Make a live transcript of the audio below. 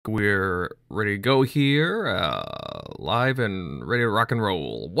We're ready to go here, live and ready to rock and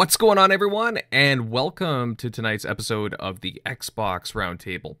roll. What's going on, everyone? And welcome to tonight's episode of the Xbox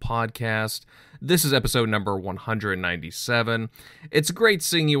Roundtable podcast. This is episode number 197. It's great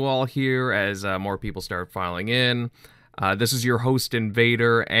seeing you all here as more people start filing in. This is your host,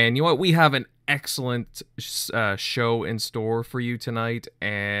 Invader, and you know what? We have an excellent show in store for you tonight,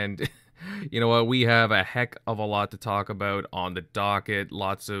 and you know what? We have a heck of a lot to talk about on the docket.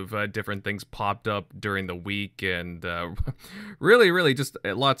 Lots of different things popped up during the week, and really just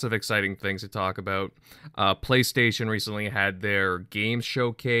lots of exciting things to talk about. PlayStation recently had their games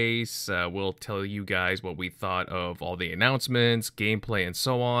showcase. We'll tell you guys what we thought of all the announcements, gameplay, and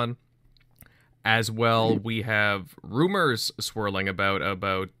so on. As well, we have rumors swirling about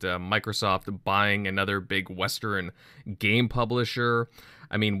Microsoft buying another big Western game publisher.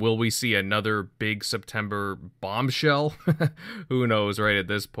 I mean, will we see another big September bombshell? Who knows right at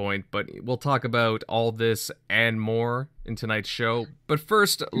this point, but we'll talk about all this and more in tonight's show. But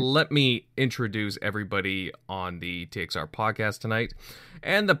first, let me introduce everybody on the TXR podcast tonight.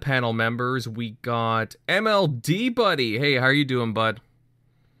 And the panel members, we got MLD Buddy. Hey, how are you doing, bud?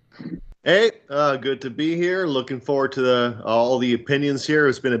 Hey, good to be here. Looking forward to all the opinions here.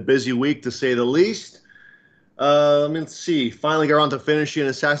 It's been a busy week, to say the least. Let's see. Finally got on to finishing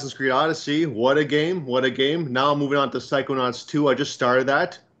Assassin's Creed Odyssey. What a game. What a game. Now I'm moving on to Psychonauts 2. I just started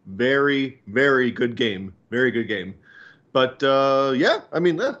that. Very, very good game. Very good game. But, yeah, I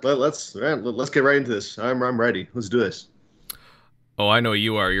mean, let's get right into this. I'm ready. Let's do this. Oh, I know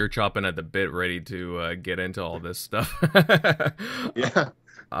you are. You're chopping at the bit, ready to get into all this stuff. Yeah.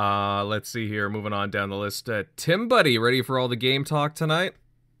 Let's see here. Moving on down the list. Tim Buddy, ready for all the game talk tonight?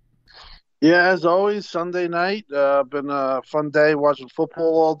 Yeah, as always, Sunday night. Been a fun day watching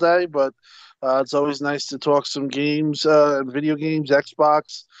football all day, but it's always nice to talk some games, video games,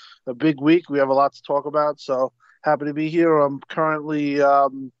 Xbox. A big week. We have a lot to talk about, so happy to be here. I'm currently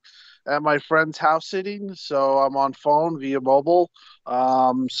at my friend's house sitting, so I'm on phone via mobile.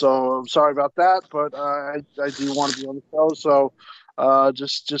 So I'm sorry about that, but I do want to be on the show, so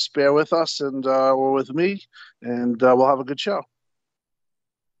just bear with us and or with me, and we'll have a good show.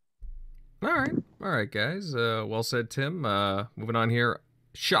 All right, guys. Well said, Tim. Moving on here.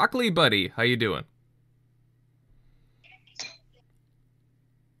 Shockley Buddy, how you doing?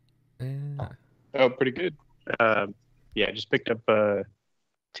 Oh, pretty good. Yeah, I just picked up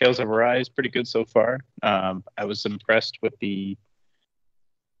Tales of Arise. Pretty good so far. I was impressed with the.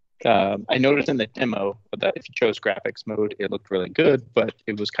 I noticed in the demo that if you chose graphics mode, it looked really good, but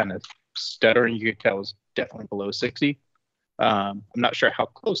it was kind of stuttering. You could tell it was definitely below 60. I'm not sure how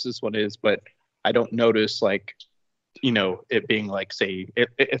close this one is, but I don't notice it being like, say,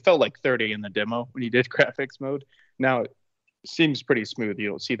 it felt like 30 in the demo when you did graphics mode. Now it seems pretty smooth. You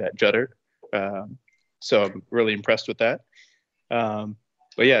don't see that judder. So I'm really impressed with that.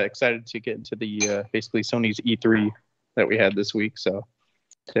 But yeah, excited to get into the basically Sony's E3 that we had this week. So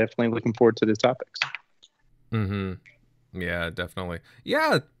definitely looking forward to the topics. Mm-hmm. Yeah, definitely.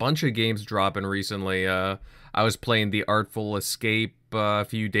 Yeah, a bunch of games dropping recently. I was playing The Artful Escape a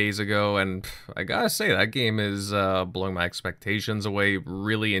few days ago, and I gotta say, that game is blowing my expectations away.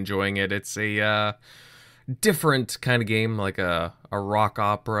 Really enjoying it. It's a different kind of game, like a rock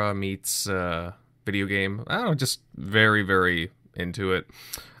opera meets video game. I don't know, just very, very into it.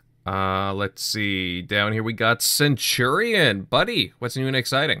 Let's see. Down here we got Centurion. Buddy, what's new and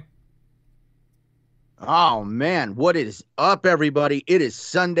exciting? Oh man, what is up, everybody? It is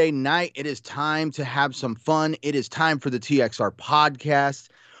Sunday night. It is time to have some fun. It is time for the TXR podcast.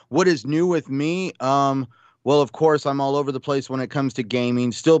 What is new with me? Well, of course, I'm all over the place when it comes to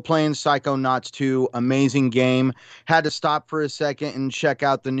gaming. Still playing Psychonauts 2, amazing game. Had to stop for a second and check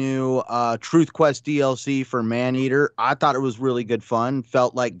out the new Truth Quest DLC for Maneater. I thought it was really good fun.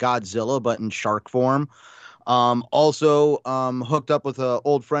 Felt like Godzilla, but in shark form. Also hooked up with an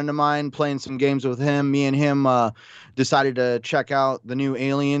old friend of mine, playing some games with him. Me and him decided to check out the new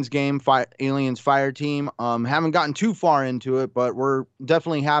Aliens game, Aliens Fireteam. Haven't gotten too far into it, but we're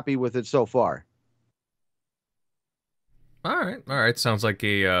definitely happy with it so far. All right. Sounds like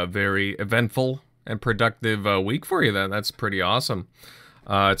a very eventful and productive week for you then. That's pretty awesome.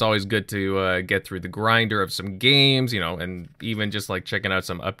 It's always good to get through the grinder of some games, and even just like checking out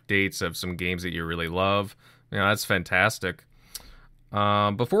some updates of some games that you really love. That's fantastic.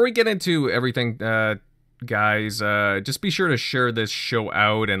 Before we get into everything guys, just be sure to share this show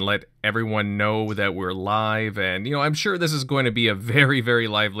out and let everyone know that we're live. And, I'm sure this is going to be a very, very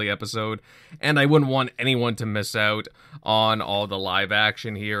lively episode, and I wouldn't want anyone to miss out on all the live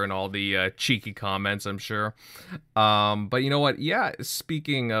action here and all the cheeky comments, I'm sure. But you know what? Yeah,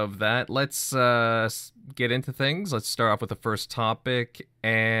 speaking of that, let's get into things. Let's start off with the first topic.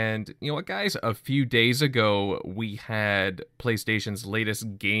 And you know what, guys? A few days ago, we had PlayStation's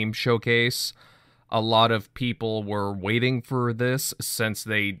latest game showcase. A lot of people were waiting for this since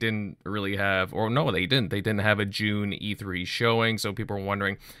they didn't really have, or no, they didn't. They didn't have a June E3 showing, so people were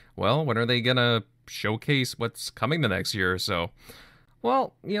wondering, well, when are they gonna showcase what's coming the next year or so?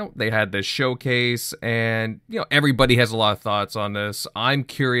 Well, they had this showcase, and, everybody has a lot of thoughts on this. I'm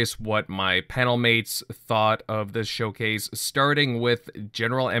curious what my panel mates thought of this showcase, starting with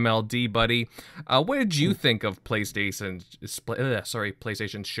General MLD, buddy. What did you think of PlayStation's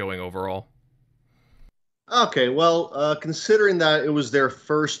showing overall? Okay, well, considering that it was their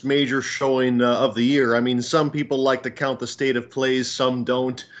first major showing of the year, I mean, some people like to count the state of plays, some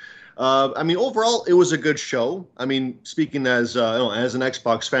don't. I mean, overall, it was a good show. I mean, speaking as an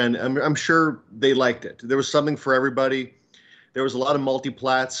Xbox fan, I'm sure they liked it. There was something for everybody. There was a lot of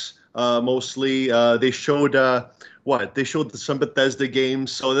multiplats, mostly. They showed They showed some Bethesda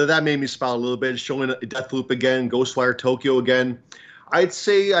games, so that made me smile a little bit. Showing Deathloop again, Ghostwire Tokyo again. I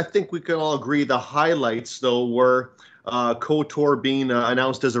think we can all agree the highlights, though, were KOTOR being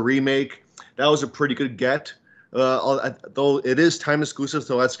announced as a remake. That was a pretty good get. Though it is time exclusive,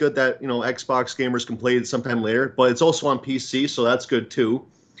 so that's good that Xbox gamers can play it sometime later. But it's also on PC, so that's good too.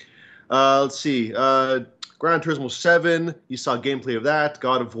 Let's see. Gran Turismo 7, you saw gameplay of that.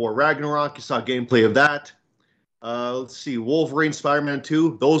 God of War Ragnarok, you saw gameplay of that. Let's see. Wolverine, Spider-Man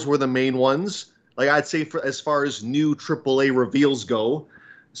 2, those were the main ones. Like I'd say, as far as new AAA reveals go,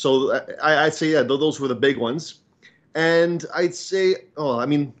 so I'd say those were the big ones, and I'd say,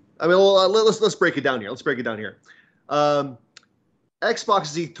 let's break it down here. Xbox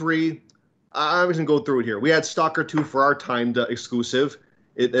Z3, I'm just gonna go through it here. We had Stalker 2 for our timed exclusive,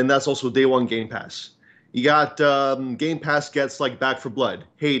 and that's also day one Game Pass. You got Game Pass gets like Back 4 Blood,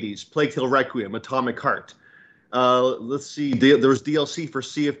 Hades, Plague Tale Requiem, Atomic Heart. Let's see. There was DLC for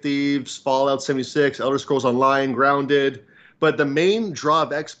Sea of Thieves, Fallout 76, Elder Scrolls Online, Grounded. But the main draw of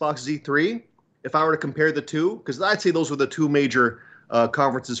Xbox Z3, if I were to compare the two, because I'd say those were the two major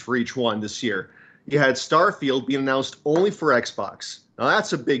conferences for each one this year. You had Starfield being announced only for Xbox. Now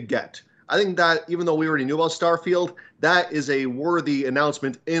that's a big get. I think that even though we already knew about Starfield, that is a worthy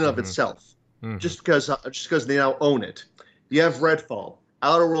announcement in of itself. Just because they now own it. You have Redfall,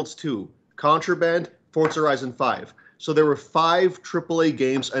 Outer Worlds 2, Contraband, Forza Horizon 5. So there were 5 AAA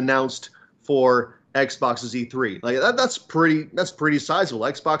games announced for Xbox's E3. Like that's pretty sizable.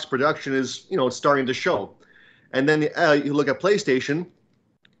 Xbox production is it's starting to show. And then you look at PlayStation.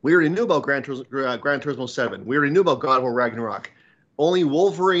 We already knew about Gran Turismo 7. We already knew about God of War Ragnarok. Only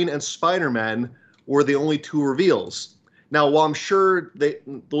Wolverine and Spider-Man were the only 2 reveals. Now, while I'm sure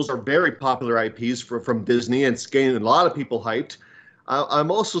those are very popular IPs from Disney and it's getting a lot of people hyped,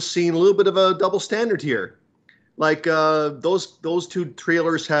 I'm also seeing a little bit of a double standard here. Like those 2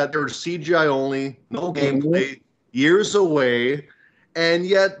 trailers they were CGI only, no gameplay, years away, and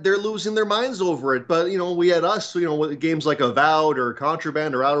yet they're losing their minds over it. But we had us, with games like Avowed or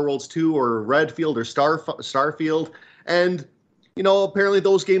Contraband or Outer Worlds 2 or Redfield or Starfield, and apparently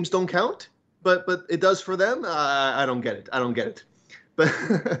those games don't count. But it does for them. I don't get it.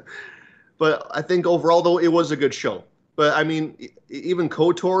 But but I think overall though it was a good show. But I mean, even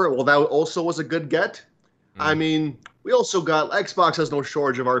KOTOR, well, that also was a good get. I mean, we also got Xbox has no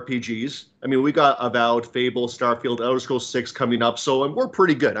shortage of RPGs. I mean, we got Avowed, Fable, Starfield, Elder Scrolls 6 coming up, so we're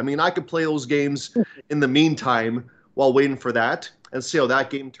pretty good. I mean, I could play those games in the meantime while waiting for that and see how that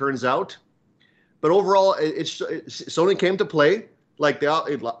game turns out. But overall, Sony came to play. Like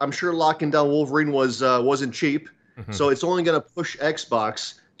I'm sure locking down Wolverine wasn't cheap, so it's only going to push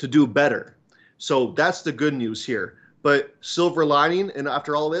Xbox to do better. So that's the good news here. But silver lining, and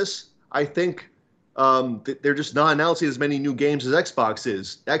after all this, I think they're just not announcing as many new games as Xbox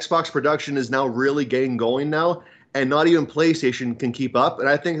is. Xbox production is now really getting going now, and not even PlayStation can keep up. And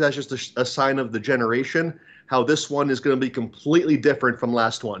I think that's just a sign of the generation, how this one is going to be completely different from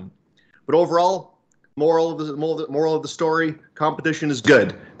last one. But overall, moral of the story, competition is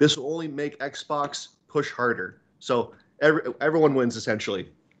good. This will only make Xbox push harder. So everyone wins, essentially.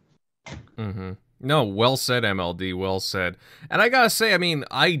 Mm-hmm. No, well said, MLD, well said. And I gotta say, I mean,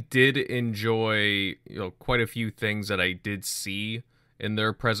 I did enjoy, quite a few things that I did see in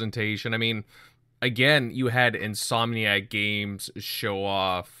their presentation. I mean, again, you had Insomniac Games show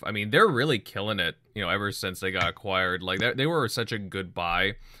off. I mean, they're really killing it ever since they got acquired. Like they were such a good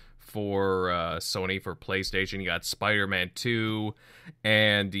buy for Sony, for PlayStation. You got Spider-Man 2,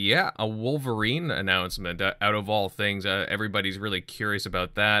 and yeah, a Wolverine announcement out of all things. Everybody's really curious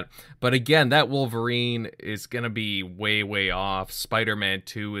about that. But again, that Wolverine is going to be way, way off. Spider-Man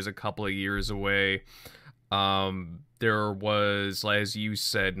 2 is a couple of years away. There was, as you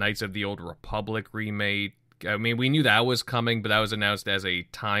said, Knights of the Old Republic remake. I mean, we knew that was coming, but that was announced as a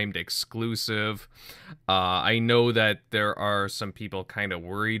timed exclusive. I know that there are some people kind of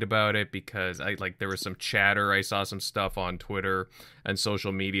worried about it because there was some chatter. I saw some stuff on Twitter and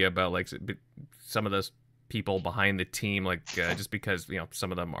social media about like some of those people behind the team, just because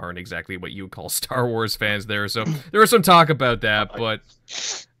some of them aren't exactly what you would call Star Wars fans there. So there was some talk about that, but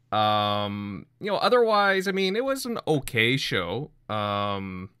otherwise, I mean, it was an okay show.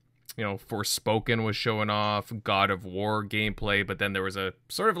 Forspoken was showing off God of War gameplay, but then there was a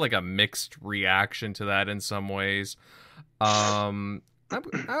sort of like a mixed reaction to that in some ways. I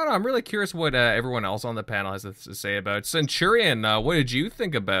don't know. I'm really curious what everyone else on the panel has to say about it. Centurion, what did you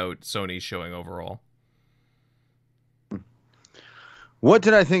think about Sony's showing overall? What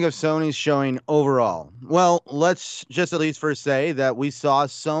did I think of Sony's showing overall? Well, let's just at least first say that we saw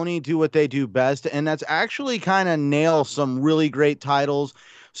Sony do what they do best, and that's actually kind of nail some really great titles.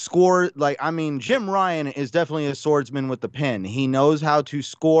 Jim Ryan is definitely a swordsman with the pen. He knows how to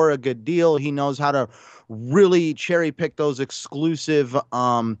score a good deal. He knows how to really cherry pick those exclusive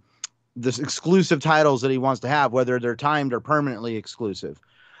titles that he wants to have, whether they're timed or permanently exclusive.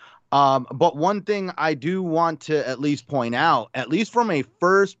 But one thing I do want to at least point out, at least from a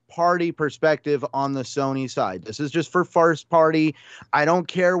first-party perspective on the Sony side, this is just for first-party. I don't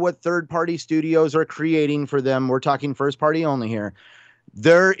care what third-party studios are creating for them. We're talking first-party only here.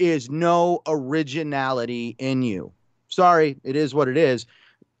 There is no originality in you. Sorry, it is what it is.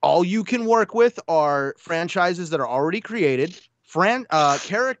 All you can work with are franchises that are already created,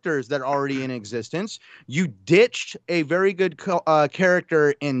 characters that are already in existence. You ditched a very good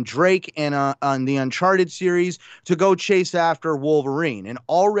character in Drake and on the Uncharted series to go chase after Wolverine, an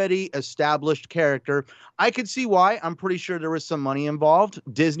already established character. I could see why. I'm pretty sure there was some money involved.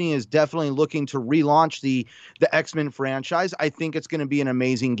 Disney is definitely looking to relaunch the X-Men franchise. I think it's going to be an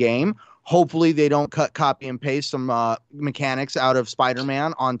amazing game. Hopefully they don't copy and paste some mechanics out of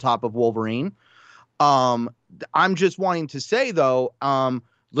Spider-Man on top of Wolverine. I'm just wanting to say, though,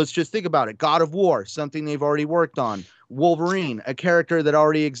 let's just think about it. God of War, something they've already worked on. Wolverine, a character that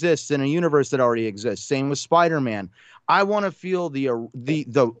already exists in a universe that already exists. Same with Spider-Man. I want to feel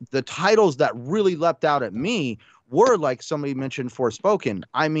the titles that really leapt out at me were, like somebody mentioned, Forspoken.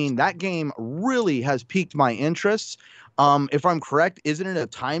 I mean, that game really has piqued my interests. If I'm correct, isn't it a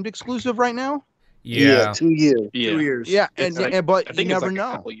timed exclusive right now? Yeah, 2 years. Yeah. 2 years. Yeah, but I think you it's never like know.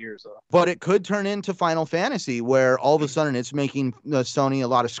 a couple years though. But it could turn into Final Fantasy, where all of a sudden it's making Sony a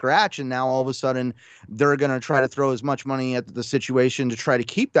lot of scratch, and now all of a sudden they're going to try to throw as much money at the situation to try to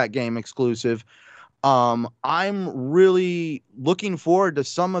keep that game exclusive. I'm really looking forward to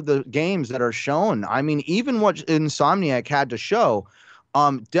some of the games that are shown. I mean, even what Insomniac had to show,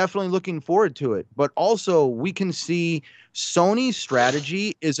 definitely looking forward to it. But also, we can see Sony's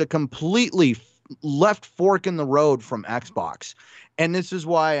strategy is a completely left fork in the road from Xbox. And this is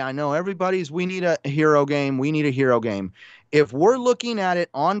why I know we need a hero game. We need a hero game. If we're looking at it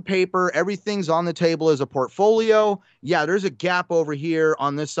on paper, everything's on the table as a portfolio. Yeah, there's a gap over here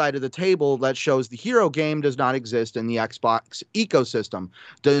on this side of the table that shows the hero game does not exist in the Xbox ecosystem.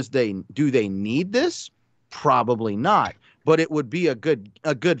 Do they need this? Probably not. But it would be a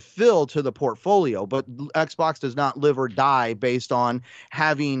good fill to the portfolio. But Xbox does not live or die based on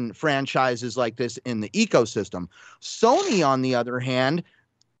having franchises like this in the ecosystem. Sony, on the other hand,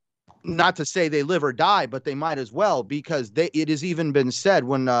 not to say they live or die, but they might as well, because it has even been said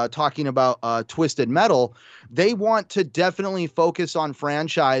when talking about Twisted Metal, they want to definitely focus on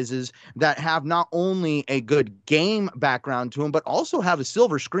franchises that have not only a good game background to them, but also have a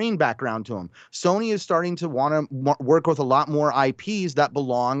silver screen background to them. Sony is starting to want to work with a lot more IPs that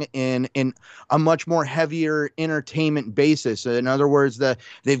belong in a much more heavier entertainment basis. In other words,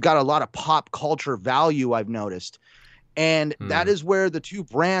 they've got a lot of pop culture value, I've noticed. And that is where the two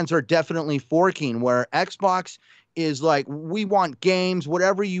brands are definitely forking, where Xbox is like, we want games,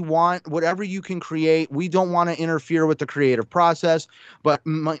 whatever you want, whatever you can create. We don't want to interfere with the creative process. But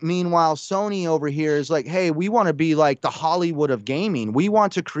meanwhile, Sony over here is like, hey, we want to be like the Hollywood of gaming. We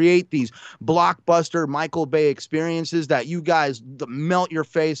want to create these blockbuster Michael Bay experiences that you guys melt your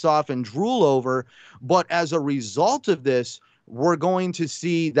face off and drool over. But as a result of this, we're going to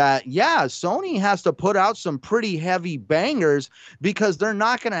see that, yeah, Sony has to put out some pretty heavy bangers because they're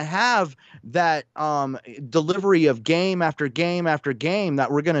not going to have that delivery of game after game after game that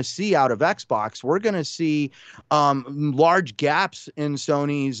we're going to see out of Xbox. We're going to see large gaps in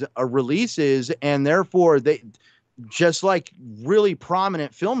Sony's releases, and therefore they, just like really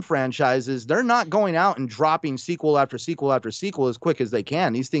prominent film franchises, they're not going out and dropping sequel after sequel after sequel as quick as they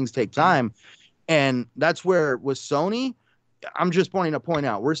can. These things take time. And that's where with Sony, I'm just pointing a point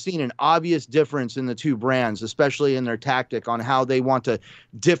out. We're seeing an obvious difference in the two brands, especially in their tactic on how they want to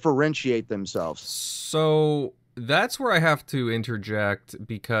differentiate themselves. So that's where I have to interject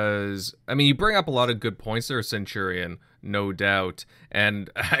because, I mean, you bring up a lot of good points there, Centurion, no doubt. And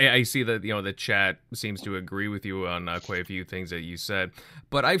I see that, the chat seems to agree with you on quite a few things that you said.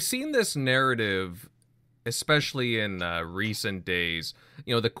 But I've seen this narrative, especially in recent days,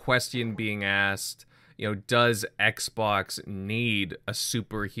 the question being asked, does Xbox need a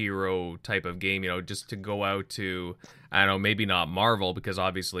superhero type of game, just to go out to, I don't know, maybe not Marvel, because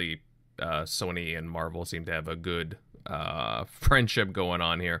obviously Sony and Marvel seem to have a good friendship going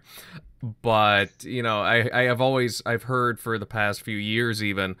on here. But, I've heard for the past few years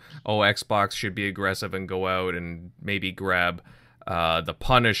even, Xbox should be aggressive and go out and maybe grab the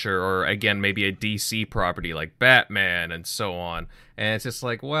Punisher, or again maybe a DC property like Batman and so on. And it's just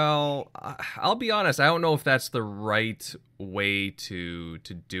like, well, I'll be honest, I don't know if that's the right way to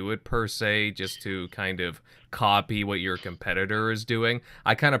do it per se, just to kind of copy what your competitor is doing.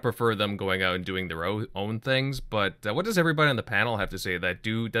 I kind of prefer them going out and doing their own things. But what does everybody on the panel have to say that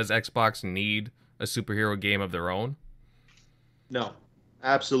does Xbox need a superhero game of their own? No,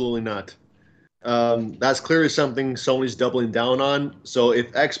 absolutely not. That's clearly something Sony's doubling down on. So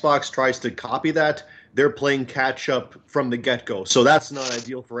if Xbox tries to copy that, they're playing catch up from the get-go. So that's not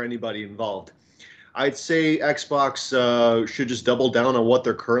ideal for anybody involved. I'd say Xbox should just double down on what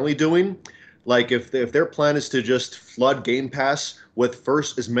they're currently doing. Like if their plan is to just flood Game Pass with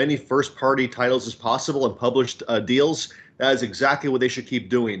as many first-party titles as possible and published deals, that is exactly what they should keep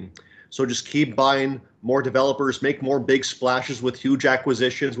doing. So just keep buying more developers, make more big splashes with huge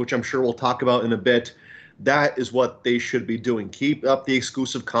acquisitions, which I'm sure we'll talk about in a bit. That is what they should be doing. Keep up the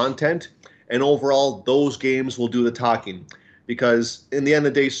exclusive content, and overall, those games will do the talking. Because in the end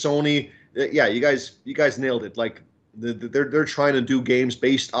of the day, Sony, yeah, you guys nailed it. Like they're trying to do games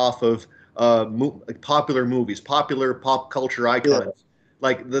based off of popular movies, popular pop culture icons. Yeah.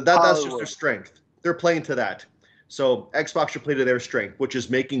 Like that's just their strength. They're playing to that. So Xbox should play to their strength, which is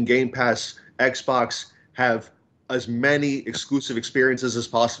making Game Pass Xbox have as many exclusive experiences as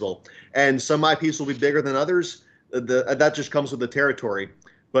possible. And some IPs will be bigger than others. That just comes with the territory.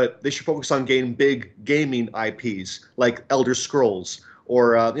 But they should focus on getting big gaming IPs like Elder Scrolls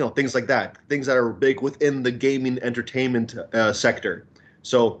or things like that, things that are big within the gaming entertainment sector.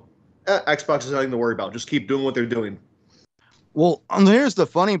 So Xbox is nothing to worry about. Just keep doing what they're doing. Well, here's the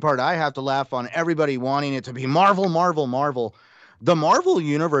funny part. I have to laugh on everybody wanting it to be Marvel, Marvel, Marvel. The Marvel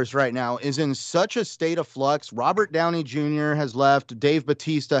universe right now is in such a state of flux. Robert Downey Jr. has left. Dave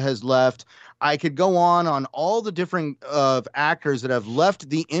Bautista has left. I could go on all the different actors that have left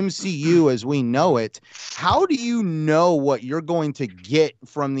the MCU as we know it. How do you know what you're going to get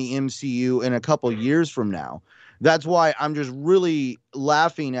from the MCU in a couple years from now? That's why I'm just really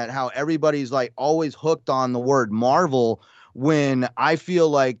laughing at how everybody's like always hooked on the word Marvel, when I feel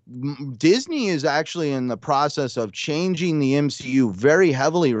like Disney is actually in the process of changing the MCU very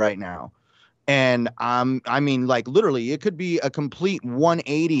heavily right now. And I mean, like literally, it could be a complete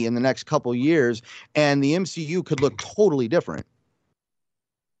 180 in the next couple years, and the MCU could look totally different.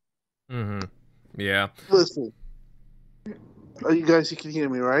 Mm-hmm. Yeah. Listen, you guys, you can hear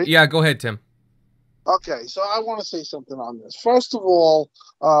me, right? Yeah, go ahead, Tim. Okay, so I want to say something on this. First of all,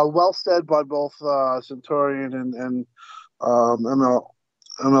 well said by both Centurion and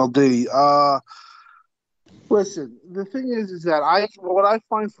MLD. Listen, the thing is that what I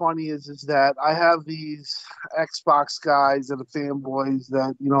find funny is that I have these Xbox guys that are fanboys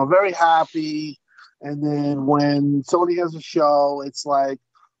that are very happy, and then when Sony has a show, it's like,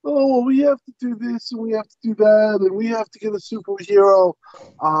 oh, well, we have to do this and we have to do that and we have to get a superhero,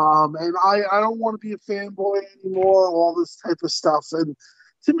 and I don't want to be a fanboy anymore. All this type of stuff, and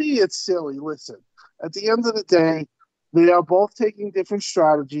to me, it's silly. Listen, at the end of the day, they are both taking different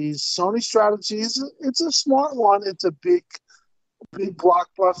strategies. Sony's strategy it's a smart one. It's a big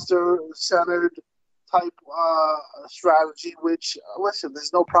blockbuster-centered type strategy, which, listen,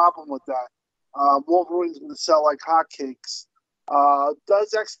 there's no problem with that. Wolverine's going to sell like hotcakes.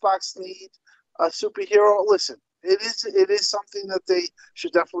 Does Xbox need a superhero? Listen, it is something that they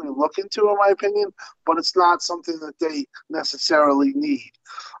should definitely look into, in my opinion, but it's not something that they necessarily need.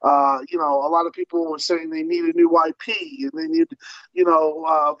 A lot of people were saying they need a new IP and they need,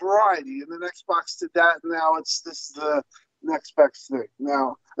 variety, and then Xbox did that, and now this is the next best thing.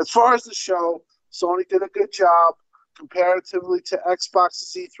 Now, as far as the show, Sony did a good job comparatively to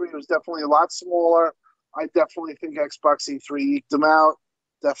Xbox's E3. It was definitely a lot smaller. I definitely think Xbox E3 eked them out.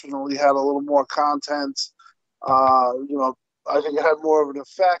 Definitely had a little more content. I think it had more of an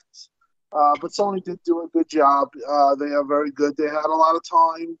effect. But Sony did do a good job. They are very good. They had a lot of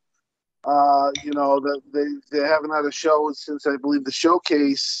time. That they haven't had a show since, I believe, the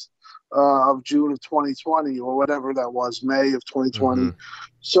showcase of June of 2020 or whatever that was, May of 2020. Mhm.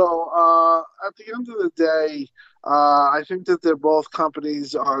 So at the end of the day, I think that they're both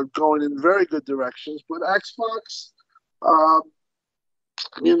companies are going in very good directions. But Xbox,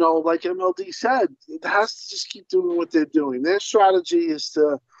 like MLD said, it has to just keep doing what they're doing. Their strategy is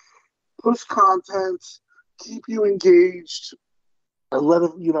to push content, keep you engaged, and let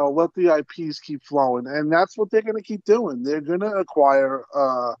the IPs keep flowing, and that's what they're going to keep doing. They're going to acquire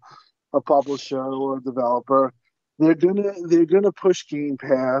a publisher or a developer. They're gonna push Game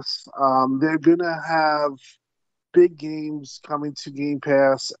Pass. They're gonna have big games coming to Game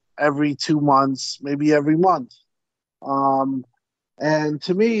Pass every 2 months, maybe every month. Um, and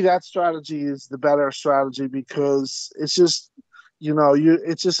to me, that strategy is the better strategy because it's just,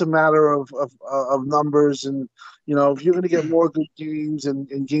 it's just a matter of numbers. And, if you're going to get more good games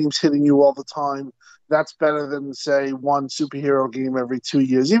and games hitting you all the time, that's better than, say, one superhero game every 2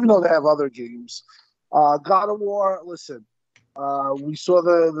 years, even though they have other games. God of War, listen, we saw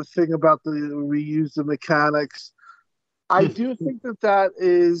the thing about the reuse the mechanics. I do think that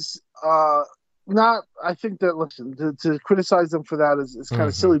is not. I think that, listen, to criticize them for that is kind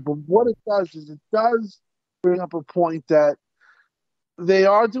of silly. But what it does is it does bring up a point that they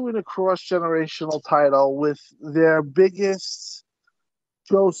are doing a cross-generational title with their biggest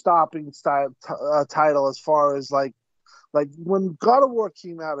show-stopping title as far as like when God of War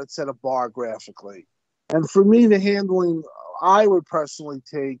came out, it set a bar graphically. And for me, the handling I would personally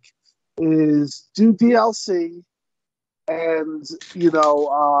take is do DLC and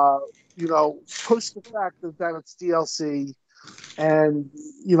push the fact that it's DLC and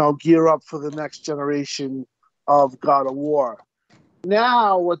gear up for the next generation of God of War.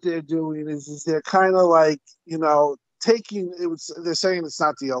 Now what they're doing is they're kind of like taking it. They're saying it's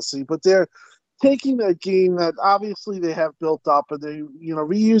not DLC, but they're taking a game that obviously they have built up and they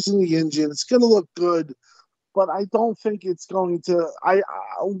reusing the engine. It's going to look good, but I don't think it's going to.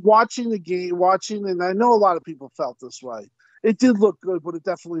 Watching the game, and I know a lot of people felt this way. It did look good, but it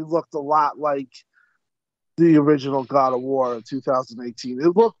definitely looked a lot like the original God of War in 2018.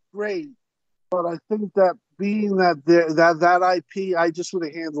 It looked great, but I think that being that that IP, I just would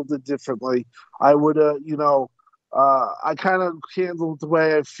have handled it differently. I would have, I kind of handled the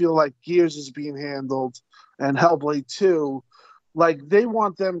way I feel like Gears is being handled and Hellblade 2. Like they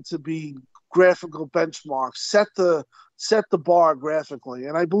want them to be graphical benchmarks, set the bar graphically,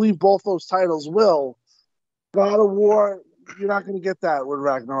 and I believe both those titles will. God of War, you're not going to get that with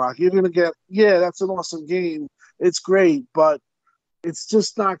Ragnarok. You're going to get, that's an awesome game. It's great, but it's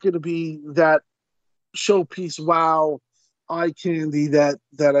just not going to be that showpiece wow eye candy that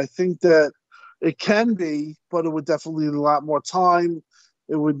I think that it can be, but it would definitely need a lot more time.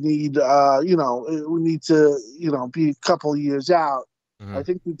 It would need it would need to be a couple of years out. I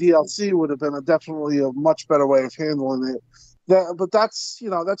think the DLC would have been definitely a much better way of handling it. But that's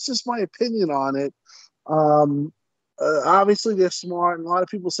just my opinion on it. Obviously they're smart, and a lot of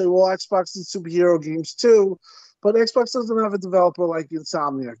people say, well, Xbox did superhero games too, but Xbox doesn't have a developer like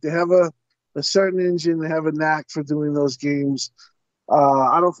Insomniac. They have a certain engine. They have a knack for doing those games.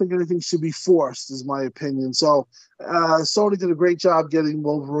 I don't think anything should be forced, is my opinion. So Sony did a great job getting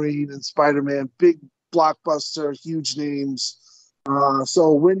Wolverine and Spider-Man, big blockbuster, huge names. So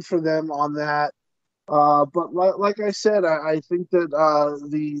a win for them on that. But like I said, I think that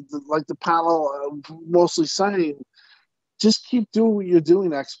the panel mostly saying, just keep doing what you're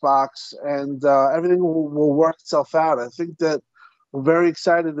doing, Xbox, and everything will work itself out. I think that we're very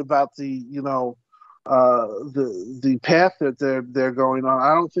excited about the path that they're going on.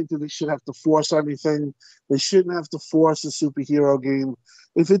 I don't think that they should have to force anything. They shouldn't have to force a superhero game.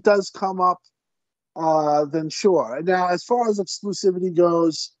 If it does come up, then sure. Now, as far as exclusivity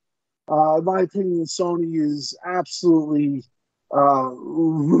goes, in my opinion, Sony is absolutely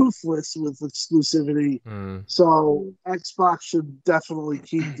ruthless with exclusivity. So Xbox should definitely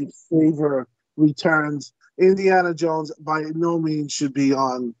keep the favor returns. Indiana Jones by no means should be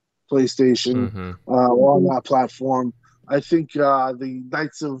on PlayStation on that platform. I think the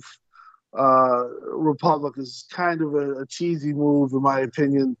Knights of Republic is kind of a cheesy move, in my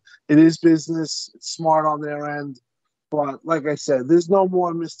opinion. It is business, it's smart on their end, but like I said, there's no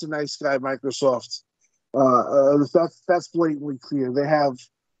more Mr. Nice Guy Microsoft. That's blatantly clear. They have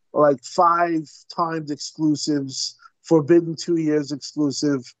like 5 timed exclusives, Forbidden 2 years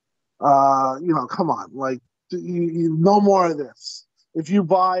exclusive. Come on, like no more of this. If you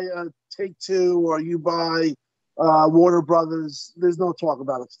buy a Take-Two or you buy Warner Brothers, there's no talk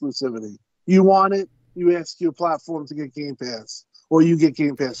about exclusivity. You want it, you ask your platform to get Game Pass, or you get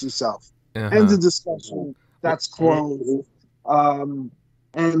Game Pass yourself. End of discussion. That's closed.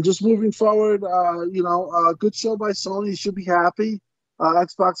 And just moving forward, good show by Sony. You should be happy.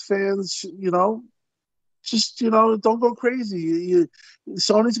 Xbox fans, don't go crazy.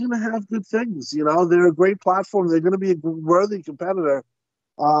 Sony's going to have good things. They're a great platform. They're going to be a worthy competitor.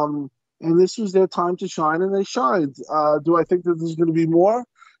 And this was their time to shine, and they shined. Do I think that there's going to be more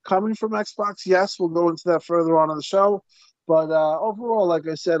coming from Xbox? Yes, we'll go into that further on in the show. But overall, like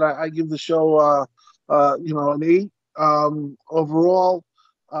I said, I give the show, an 8. Overall,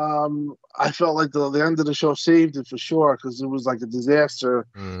 I felt like the end of the show saved it for sure, because it was like a disaster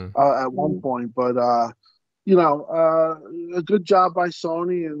at one point. But a good job by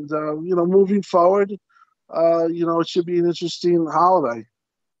Sony, and moving forward, it should be an interesting holiday.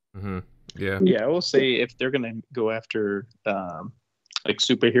 I will say, if they're gonna go after like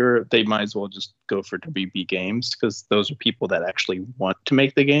superhero, they might as well just go for WB Games, because those are people that actually want to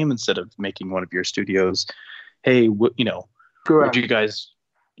make the game, instead of making one of your studios. Hey, would you guys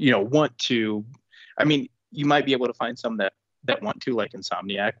want to? I mean, you might be able to find some that want to, like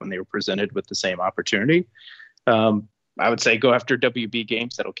Insomniac, when they were presented with the same opportunity. I would say go after WB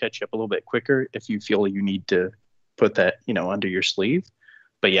Games. That'll catch you up a little bit quicker if you feel you need to put that under your sleeve.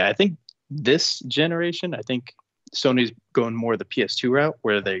 But yeah, I think this generation, I think Sony's going more the PS2 route,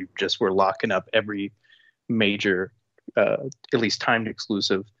 where they just were locking up every major, at least timed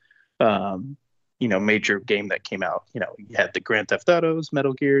exclusive, major game that came out. You had the Grand Theft Autos,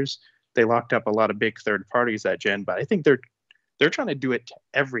 Metal Gears. They locked up a lot of big third parties that gen, but I think they're trying to do it to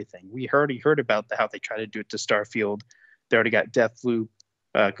everything. We already heard about how they try to do it to Starfield. They already got Deathloop,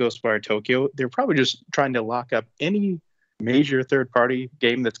 Ghostwire Tokyo. They're probably just trying to lock up any major third party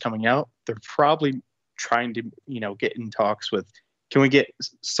game that's coming out. They're probably trying to get in talks with, can we get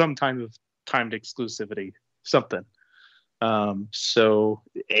some kind of timed exclusivity, something. So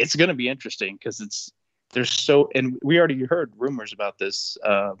it's going to be interesting, because and we already heard rumors about this,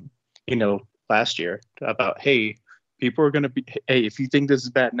 last year, about, hey, people are going to be, hey, if you think this is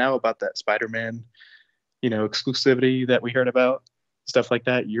bad now about that Spider-Man, exclusivity that we heard about, stuff like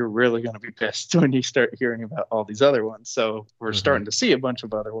that, you're really going to be pissed when you start hearing about all these other ones. So we're starting to see a bunch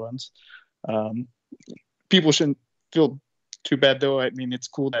of other ones. People shouldn't feel too bad, though. I mean, it's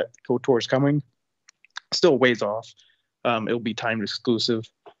cool that KOTOR is coming. Still ways off. It'll be timed exclusive,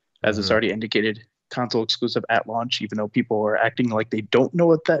 as it's already indicated, console exclusive at launch, even though people are acting like they don't know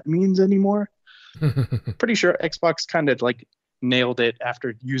what that means anymore. Pretty sure Xbox kind of like nailed it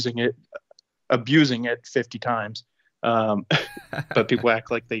after abusing it 50 times. But people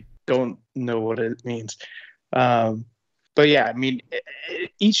act like they don't know what it means. But yeah, I mean,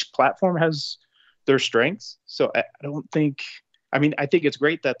 each platform has their strengths. So I think it's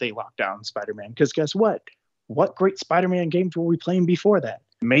great that they locked down Spider-Man, because guess what? What great Spider-Man games were we playing before that?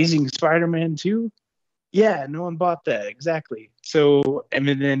 Amazing Spider-Man 2? Yeah, no one bought that. Exactly. So, and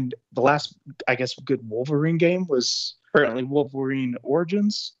then the last, I guess, good Wolverine game was currently Wolverine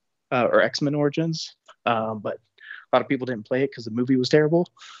Origins, or X-Men Origins. But a lot of people didn't play it because the movie was terrible.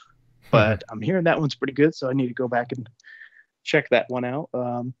 But I'm hearing that one's pretty good, so I need to go back and check that one out.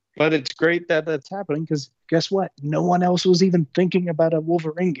 But it's great that that's happening, because guess what? No one else was even thinking about a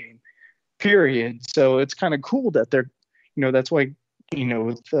Wolverine game, period. So it's kind of cool that they're, that's why,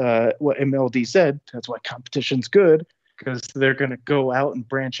 with what MLD said, that's why competition's good, because they're going to go out and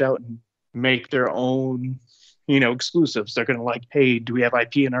branch out and make their own, exclusives. They're going to like, hey, do we have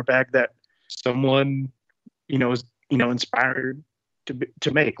IP in our bag that someone, is, inspired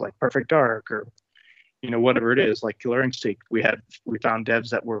to make, like Perfect Dark, or whatever it is, like Killer Instinct. We found devs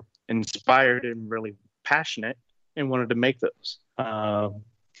that were inspired and really passionate and wanted to make those.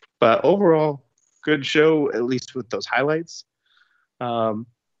 But overall, good show, at least with those highlights.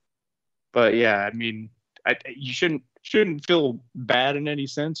 But yeah, I mean, you shouldn't feel bad in any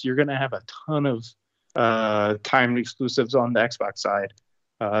sense. You're gonna have a ton of timed exclusives on the Xbox side,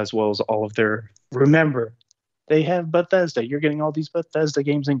 as well as all of their. Remember, they have Bethesda. You're getting all these Bethesda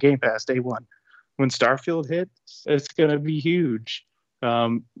games in Game Pass day one. When Starfield hits, it's gonna be huge.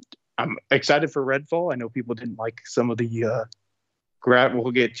 I'm excited for Redfall. I know people didn't like some of the grab.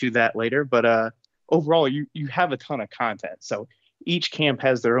 We'll get to that later, but overall, you have a ton of content. So each camp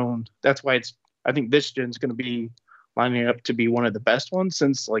has their own. That's why it's. I think this gen's going to be lining up to be one of the best ones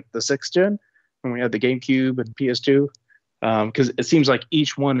since like the 6th gen when we had the GameCube and PS2, because it seems like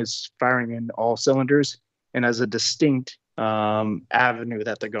each one is firing in all cylinders and has a distinct avenue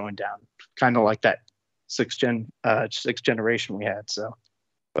that they're going down, kind of like that 6th generation we had. So,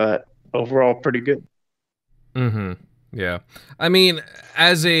 but overall, pretty good. Mm-hmm. Yeah. I mean,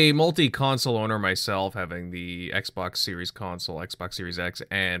 as a multi-console owner myself, having the Xbox Series console, Xbox Series X,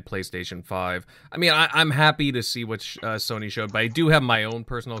 and PlayStation 5, I mean, I'm happy to see what Sony showed, but I do have my own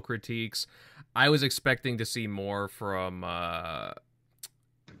personal critiques. I was expecting to see more from,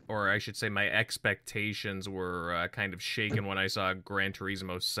 or I should say my expectations were kind of shaken when I saw Gran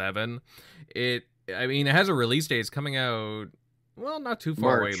Turismo 7. It has a release date. It's coming out, well, not too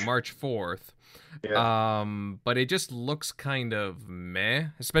far away, March 4th. Yeah. But it just looks kind of meh,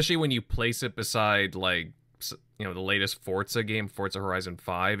 especially when you place it beside, like, you know, the latest Forza game, Forza Horizon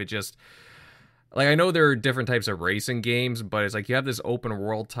 5. It just, like, I know there are different types of racing games, but it's like you have this open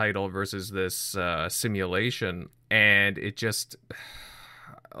world title versus this simulation, and it just,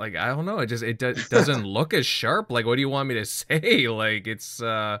 like, I don't know, it doesn't look as sharp. Like, what do you want me to say? Like, it's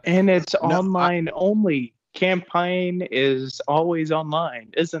and it's online only. Campaign is always online.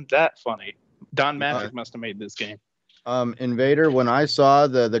 Isn't that funny? Don Matrick must have made this game. Invader, when I saw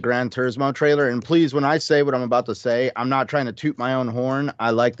the Gran Turismo trailer, and please, when I say what I'm about to say, I'm not trying to toot my own horn.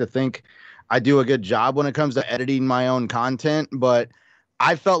 I like to think I do a good job when it comes to editing my own content, but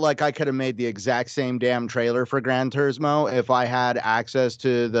I felt like I could have made the exact same damn trailer for Gran Turismo if I had access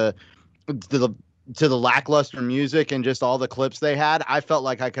to the lackluster music and just all the clips they had. I felt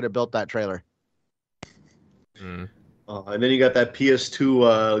like I could have built that trailer. And then you got that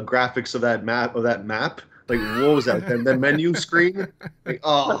PS2 graphics of that map. Like, what was that? The menu screen? Like,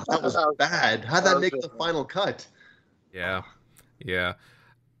 oh, that was bad. How'd that make the final cut? Yeah.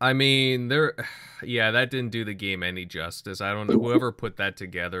 I mean, that didn't do the game any justice. I don't know, whoever put that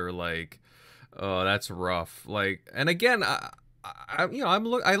together, like, oh, that's rough. Like, and again, I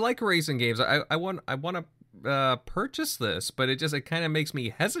like racing games. I want to purchase this, but it kind of makes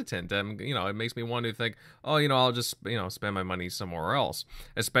me hesitant. It makes me want to think, oh, I'll just spend my money somewhere else,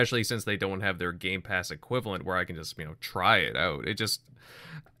 especially since they don't have their Game Pass equivalent where I can just try it out. It just,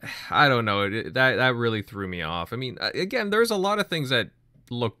 I don't know, that really threw me off. I mean, again, there's a lot of things that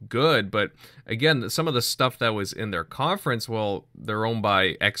look good, but again, some of the stuff that was in their conference, well, they're owned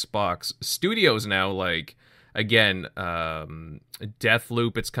by Xbox Studios now, like, again,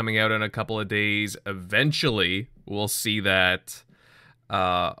 Deathloop, it's coming out in a couple of days. Eventually, we'll see that,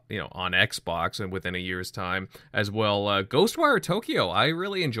 on Xbox and within a year's time as well. Ghostwire Tokyo, I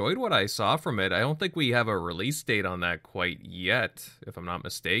really enjoyed what I saw from it. I don't think we have a release date on that quite yet, if I'm not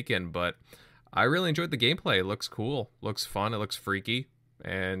mistaken, but I really enjoyed the gameplay. It looks cool, looks fun, it looks freaky,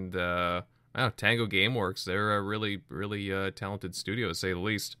 and Tango Gameworks, they're a really, really talented studio, to say the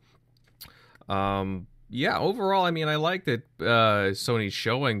least. Yeah, overall, I mean, I liked it, Sony's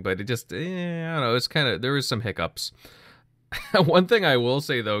showing, but it just, I don't know, it's kind of, there was some hiccups. One thing I will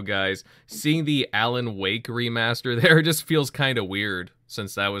say, though, guys, seeing the Alan Wake remaster there just feels kind of weird,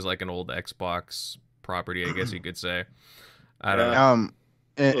 since that was like an old Xbox property, I guess you could say. I don't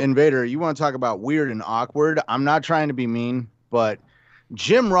know. Invader, you want to talk about weird and awkward? I'm not trying to be mean, but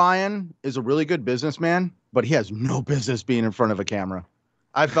Jim Ryan is a really good businessman, but he has no business being in front of a camera.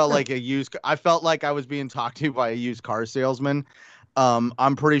 I felt like I was being talked to by a used car salesman.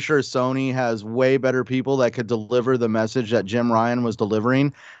 I'm pretty sure Sony has way better people that could deliver the message that Jim Ryan was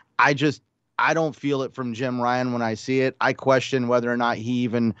delivering. I don't feel it from Jim Ryan when I see it. I question whether or not he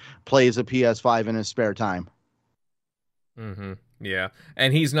even plays a PS5 in his spare time. Mm-hmm. Yeah,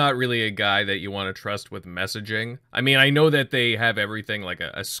 and he's not really a guy that you want to trust with messaging. I mean, I know that they have everything like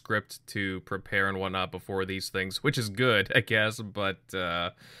a script to prepare and whatnot before these things, which is good, I guess, but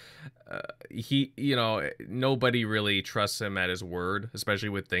he, nobody really trusts him at his word, especially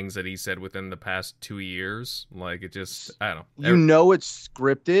with things that he said within the past 2 years. Like, it just, I don't know. It's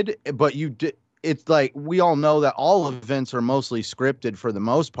scripted, but it's like, we all know that all events are mostly scripted for the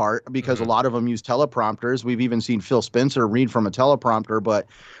most part, because a lot of them use teleprompters. We've even seen Phil Spencer read from a teleprompter, but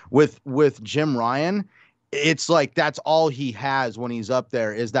with Jim Ryan, it's like, that's all he has when he's up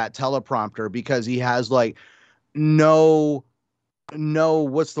there is that teleprompter, because he has like no,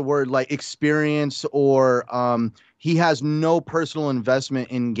 what's the word, like experience, or he has no personal investment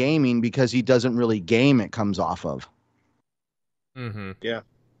in gaming because he doesn't really game, it comes off of. Mm-hmm. Yeah.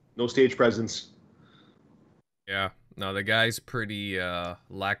 No stage presence. Yeah. No, the guy's pretty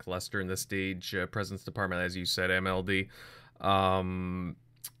lackluster in the stage presence department, as you said, MLD. I don't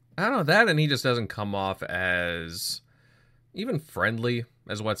know that, and he just doesn't come off as even friendly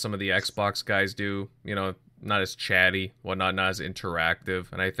as what some of the Xbox guys do. You know, not as chatty, whatnot, not as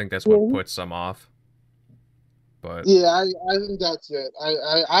interactive, and I think that's what puts some off. But yeah, I think that's it.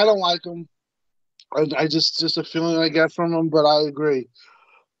 I don't like him. I just a feeling I get from him, but I agree.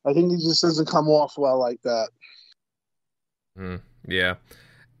 I think he just doesn't come off well like that. Yeah.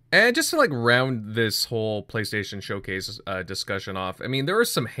 And just to like round this whole PlayStation Showcase discussion off, I mean, there were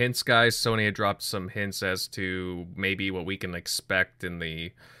some hints, guys. Sony had dropped some hints as to maybe what we can expect in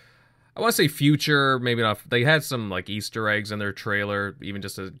the, I want to say future, maybe not. They had some like Easter eggs in their trailer, even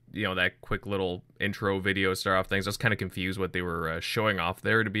just a, you know, that quick little intro video start off things. I was kind of confused what they were showing off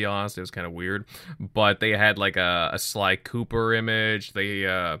there, to be honest. It was kind of weird, but they had like a Sly Cooper image.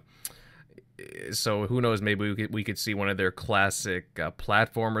 They so who knows, maybe we could see one of their classic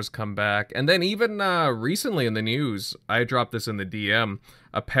platformers come back. And then even recently in the news, I dropped this in the DM,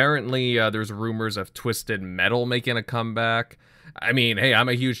 apparently there's rumors of Twisted Metal making a comeback. I mean, hey, I'm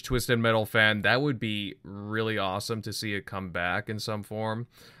a huge Twisted Metal fan. That would be really awesome to see it come back in some form.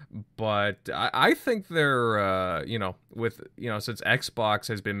 But I think they're, you know, with, you know, since Xbox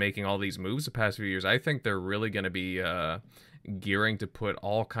has been making all these moves the past few years, I think they're really going to be gearing to put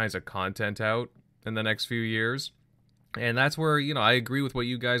all kinds of content out in the next few years. And that's where, you know, I agree with what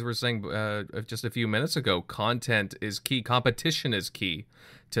you guys were saying just a few minutes ago. Content is key. Competition is key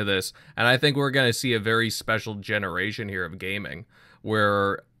to this. And I think we're going to see a very special generation here of gaming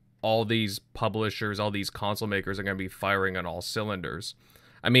where all these publishers, all these console makers are going to be firing on all cylinders.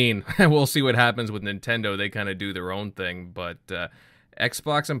 I mean, we'll see what happens with Nintendo. They kind of do their own thing. But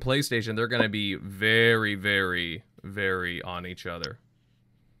Xbox and PlayStation, they're going to be very, very, very on each other.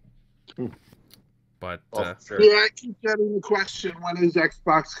 But sure. Yeah, I keep getting the question, when is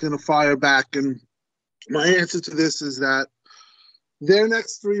Xbox going to fire back? And my answer to this is that their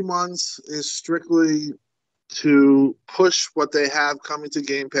next 3 months is strictly to push what they have coming to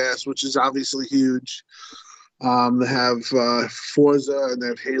Game Pass, which is obviously huge. They have Forza and they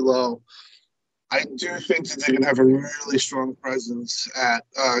have Halo. I do think that they're going to have a really strong presence at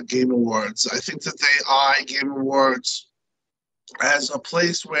Game Awards. I think that they eye Game Awards as a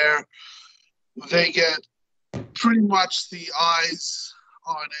place where they get pretty much the eyes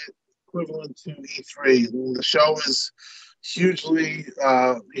on it equivalent to E3. The show is hugely,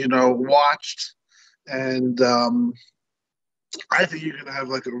 watched, and I think you're going to have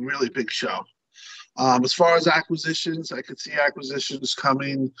like a really big show. As far as acquisitions, I could see acquisitions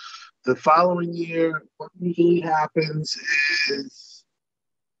coming the following year. What usually happens is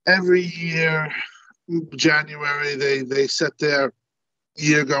every year, January, they set their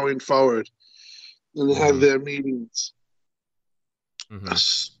year going forward, and they have their meetings. Mm-hmm.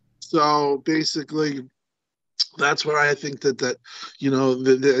 So basically, that's where I think that you know,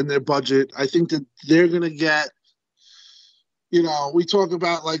 in their budget, I think that they're going to get. You know, we talk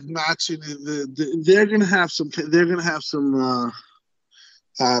about like matching. They're going to have some. They're going to have some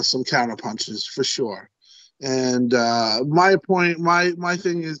counter punches for sure. And my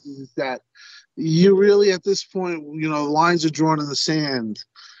thing is that you really, at this point, you know, lines are drawn in the sand.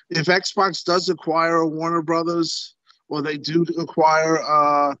 If Xbox does acquire a Warner Brothers, or they do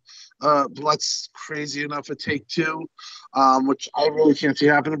acquire let's crazy enough a Take-Two, which I really can't see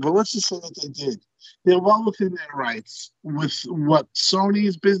happening, but let's just say that they did. They're well within their rights with what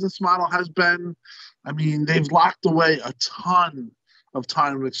Sony's business model has been. I mean, they've locked away a ton of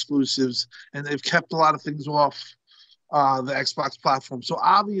time exclusives, and they've kept a lot of things off the Xbox platform. So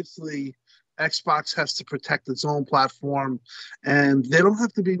obviously, Xbox has to protect its own platform, and they don't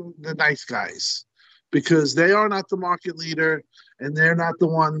have to be the nice guys because they are not the market leader, and they're not the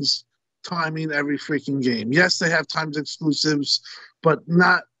ones timing every freaking game. Yes, they have timed exclusives, but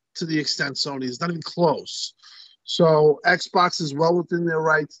not to the extent Sony is, not even close. So Xbox is well within their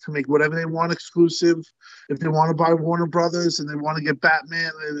rights to make whatever they want exclusive. If they want to buy Warner Brothers and they want to get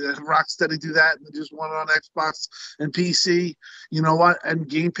Batman and Rocksteady do that and they just want it on Xbox and PC, you know what? And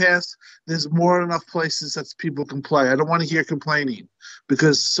Game Pass, there's more than enough places that people can play. I don't want to hear complaining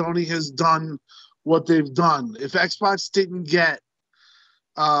because Sony has done what they've done. If Xbox didn't get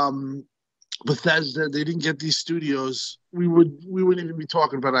Bethesda, they didn't get these studios, we wouldn't even be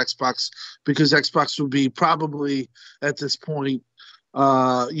talking about Xbox because Xbox would be probably at this point,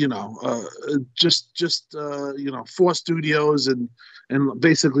 just 4 studios and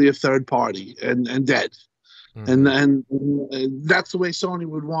basically a third party and dead, and that's the way Sony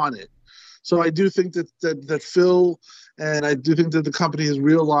would want it. So I do think that Phil, and I do think that the company has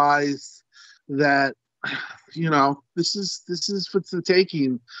realized that this is for the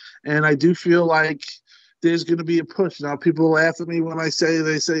taking, and I do feel like there's going to be a push. Now, people laugh at me when I say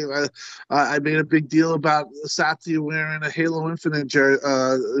I made a big deal about Satya wearing a Halo Infinite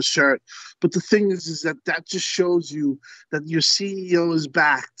shirt, but the thing is that just shows you that your CEO is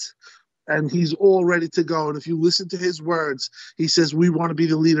backed. And he's all ready to go. And if you listen to his words, he says, "We want to be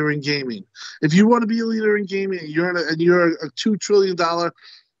the leader in gaming." If you want to be a leader in gaming, and you're a $2 trillion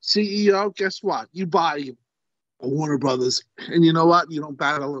CEO, guess what? You buy Warner Brothers, and you know what? You don't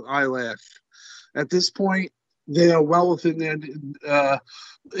bat an eyelash. At this point, they are well within their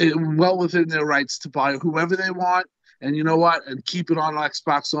rights to buy whoever they want, and you know what? And keep it on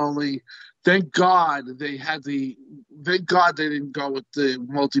Xbox only. Thank God they didn't go with the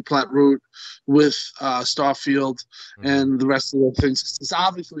multi-plat route with Starfield and the rest of the things. It's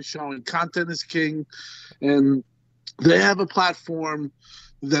obviously showing content is king, and they have a platform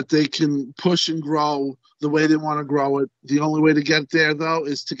that they can push and grow the way they want to grow it. The only way to get there, though,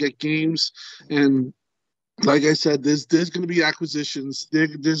 is to get games. And like I said, there's going to be acquisitions.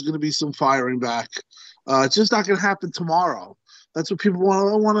 There's going to be some firing back. It's just not going to happen tomorrow. That's what people want.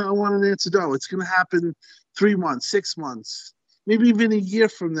 I want an answer. No, it's going to happen 3 months, 6 months, maybe even a year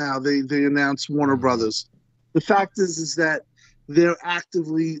from now. They announce Warner Brothers. The fact is that they're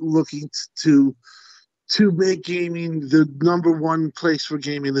actively looking to make gaming the number one place for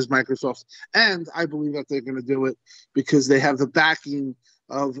gaming is Microsoft, and I believe that they're going to do it because they have the backing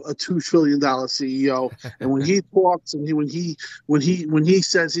of a $2 trillion CEO. And when he talks and when he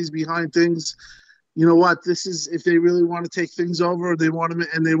says he's behind things. You know what? This is if they really want to take things over, they want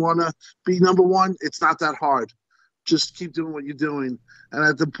to be number one. It's not that hard. Just keep doing what you're doing,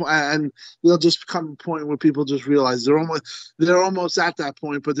 and there'll just come a point where people just realize they're almost at that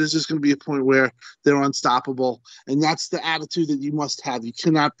point. But there's just going to be a point where they're unstoppable, and that's the attitude that you must have. You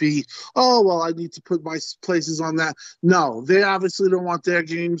cannot be, oh well, I need to put my places on that. No, they obviously don't want their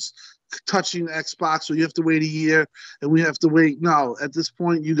games touching Xbox, so you have to wait a year, and we have to wait. No, at this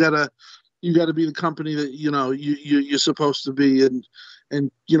point, you gotta be the company that you're supposed to be, and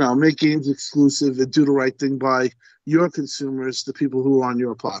make games exclusive and do the right thing by your consumers, the people who are on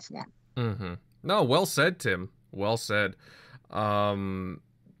your platform. Mm-hmm. No, well said, Tim. Well said. I'll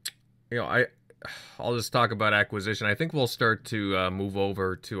just talk about acquisition. I think we'll start to move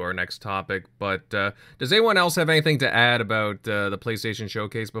over to our next topic. But does anyone else have anything to add about the PlayStation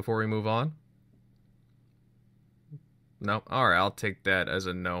Showcase before we move on? No? All right, I'll take that as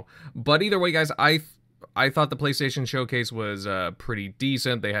a no. But either way, guys, I thought the PlayStation Showcase was pretty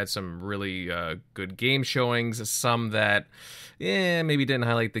decent. They had some really good game showings, some that maybe didn't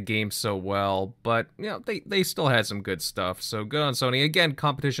highlight the game so well, but they still had some good stuff. So good on Sony. Again,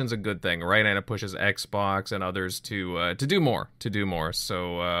 competition's a good thing, right? And it pushes Xbox and others to do more.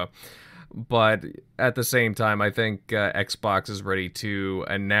 So but at the same time, I think Xbox is ready to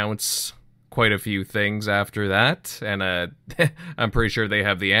announce quite a few things after that, and I'm pretty sure they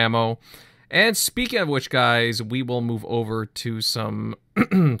have the ammo. And speaking of which, guys, we will move over to some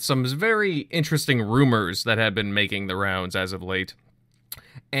very interesting rumors that have been making the rounds as of late.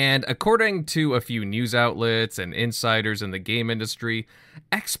 And according to a few news outlets and insiders in the game industry,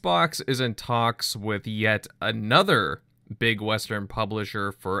 Xbox is in talks with yet another big Western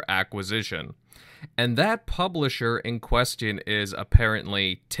publisher for acquisition. And that publisher in question is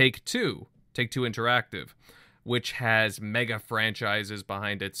apparently Take-Two Interactive, which has mega franchises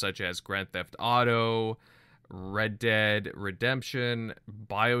behind it such as Grand Theft Auto, Red Dead Redemption,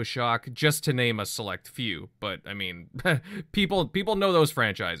 BioShock, just to name a select few. But I mean, people know those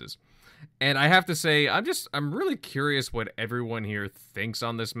franchises. And I have to say, I'm really curious what everyone here thinks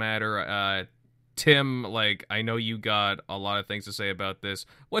on this matter. Tim, I know you got a lot of things to say about this.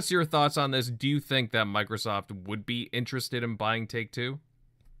 What's your thoughts on this? Do you think that Microsoft would be interested in buying Take-Two?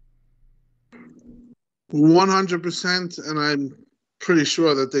 100%, and I'm pretty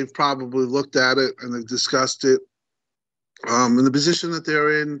sure that they've probably looked at it and they've discussed it. In the position that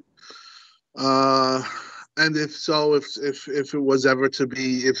they're in, and if it was ever to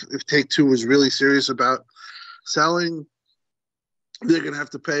be, if Take-Two was really serious about selling, they're going to have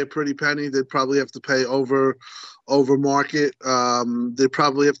to pay a pretty penny. They'd probably have to pay over market. They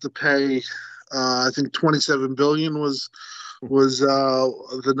probably have to pay, I think $27 billion was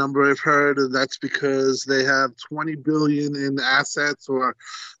the number I've heard, and that's because they have $20 billion in assets, or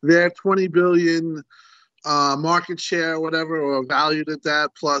their $20 billion market share, or whatever, or valued at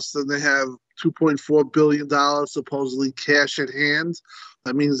that. Plus, then they have $2.4 billion supposedly cash at hand.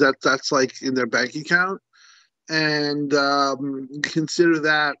 That means that's in their bank account, and consider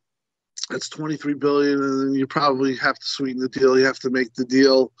that that's $23 billion, and then you probably have to sweeten the deal. You have to make the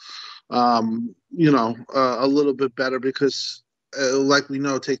deal a little bit better because, like we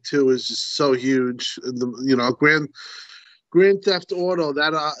know, Take-Two is just so huge. Grand Theft Auto,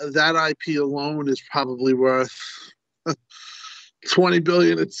 that IP alone is probably worth 20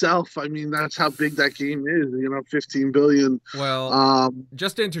 billion itself. I mean, that's how big that game is. 15 billion. Well,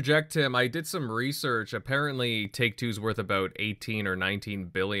 just to interject, Tim, I did some research. Apparently, Take-Two's worth about 18 or 19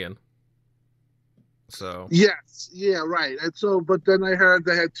 billion. So yes, yeah, right. And so, but then I heard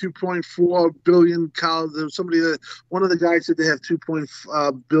they had 2.4 billion. One of the guys said they have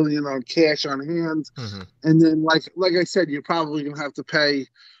 2.4 billion on cash on hand, and then like I said, you're probably gonna have to pay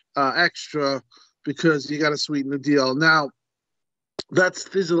extra because you got to sweeten the deal. Now,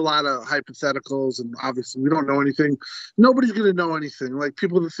 these are a lot of hypotheticals, and obviously we don't know anything. Nobody's gonna know anything. Like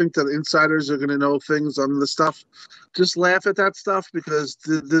people that think that insiders are gonna know things on the stuff, just laugh at that stuff because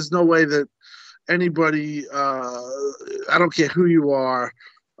there's no way that anybody, I don't care who you are,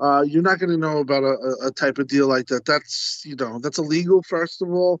 you're not going to know about a type of deal like that. That's illegal, first of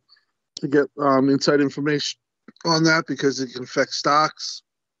all, to get inside information on that because it can affect stocks.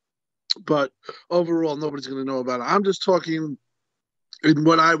 But overall, nobody's going to know about it. I'm just talking in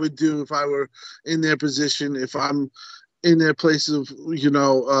what I would do if I were in their position, if I'm in their place of,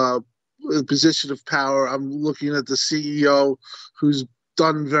 position of power. I'm looking at the CEO who's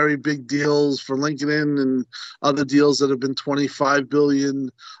done very big deals for LinkedIn and other deals that have been 25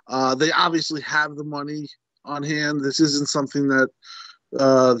 billion. They obviously have the money on hand. This isn't something that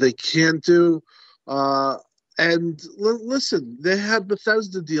they can't do. Listen, they had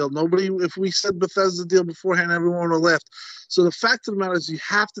Bethesda deal. If we said Bethesda deal beforehand, everyone would have left. So the fact of the matter is you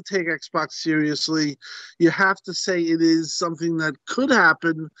have to take Xbox seriously. You have to say it is something that could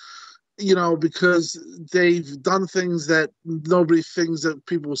happen, because they've done things that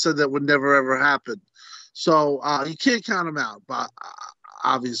people said that would never ever happen. So you can't count them out. But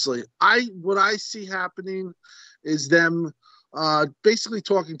obviously, what I see happening is them basically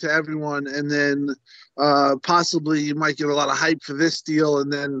talking to everyone, and then possibly you might get a lot of hype for this deal,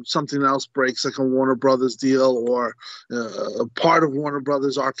 and then something else breaks, like a Warner Brothers deal or a part of Warner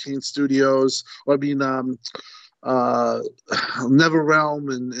Brothers Arcane Studios, NetherRealm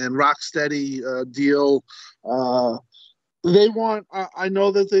and Rocksteady deal. They want. I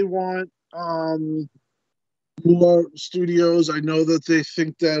know that they want more studios. I know that they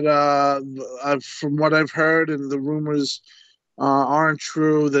think that from what I've heard and the rumors aren't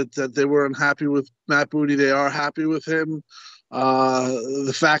true that they were unhappy with Matt Booty. They are happy with him.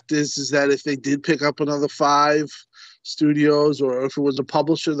 The fact is that if they did pick up another 5 studios, or if it was a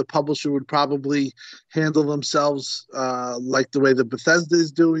publisher, the publisher would probably handle themselves like the way that Bethesda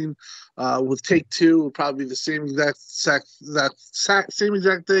is doing. With Take-Two, it would probably be the same exact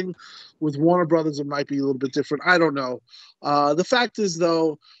thing. With Warner Brothers, it might be a little bit different. I don't know. The fact is,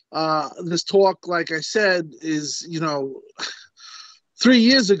 though, this talk, like I said, is 3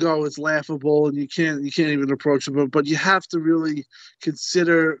 years ago it's laughable and you can't even approach it. But you have to really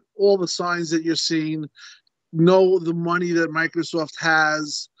consider all the signs that you're seeing. Know the money that Microsoft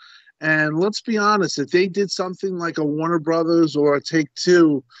has, and let's be honest, if they did something like a Warner Brothers or a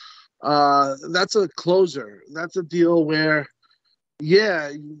Take-Two, that's a closer. That's a deal where,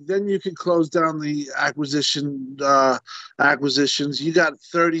 then you can close down the acquisitions. You got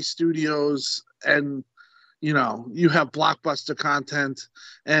 30 studios, and you have blockbuster content.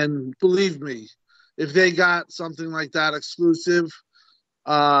 And believe me, if they got something like that exclusive,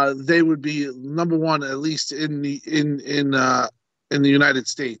 they would be number one, at least in the United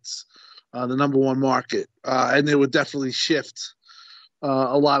States, the number one market, and they would definitely shift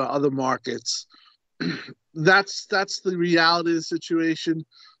a lot of other markets. That's the reality of the situation.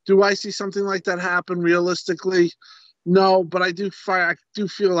 Do I see something like that happen realistically? No, but I do feel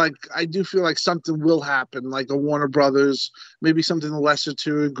like something will happen, like a Warner Brothers, maybe something lesser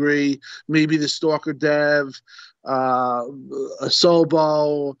to agree, maybe the Stalker dev, a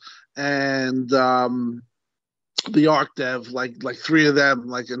Sobo, and the Arc dev, like 3 of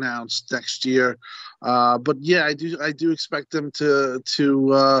them announced next year. But yeah, I do expect them to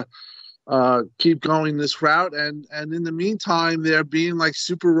keep going this route, and in the meantime, they're being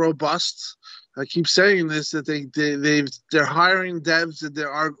super robust. I keep saying this, that they're hiring devs, and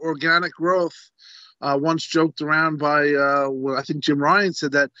their organic growth. Once joked around by I think Jim Ryan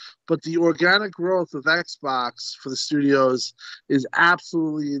said that, but the organic growth of Xbox for the studios is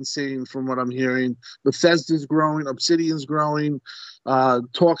absolutely insane from what I'm hearing. Bethesda's growing, Obsidian's growing,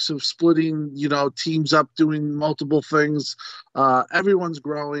 talks of splitting, teams up, doing multiple things. Everyone's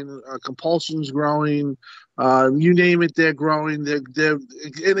growing. Compulsion's growing. You name it, they're growing. They're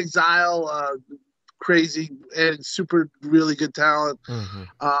in Exile. crazy, adding super really good talent. Mm-hmm.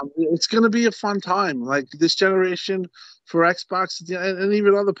 It's going to be a fun time. Like this generation for Xbox and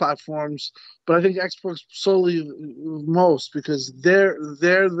even other platforms, but I think Xbox solely most because they're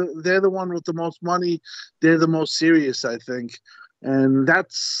the one with the most money. They're the most serious, I think, and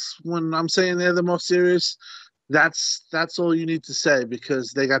that's when I'm saying they're the most serious. That's all you need to say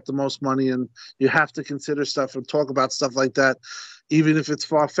because they got the most money, and you have to consider stuff and talk about stuff like that, even if it's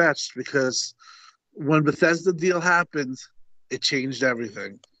far fetched. Because when Bethesda deal happened, it changed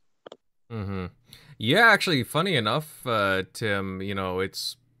everything. Mm-hmm. Yeah, actually, funny enough, Tim,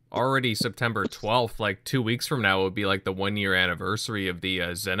 it's already September 12th. Like 2 weeks from now would be like the 1 year anniversary of the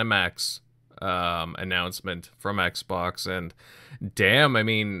ZeniMax announcement from Xbox. And damn, I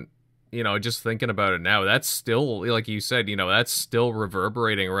mean, just thinking about it now, that's still, like you said, that's still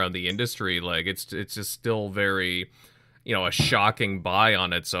reverberating around the industry. Like it's just still very, a shocking buy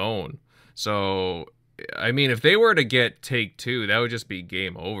on its own. So, I mean, if they were to get Take-Two, that would just be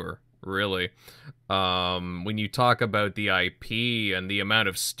game over, really. When you talk about the IP and the amount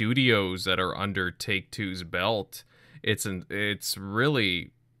of studios that are under Take-Two's belt, it's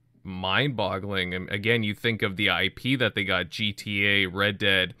really mind-boggling. And again, you think of the IP that they got: GTA, Red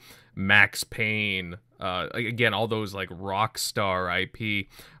Dead, Max Payne, again, all those like Rockstar IP,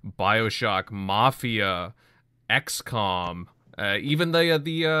 BioShock, Mafia, XCOM, even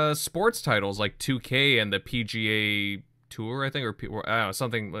the sports titles like 2K and the PGA Tour, I think, or I don't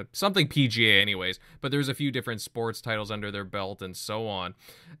know, something PGA anyways. But there's a few different sports titles under their belt and so on.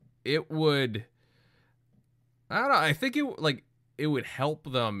 It would, I don't know, I think it would help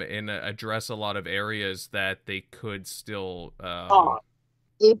them in address a lot of areas that they could still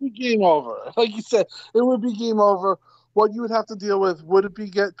it'd be game over. Like you said, it would be game over. What you would have to deal with would it be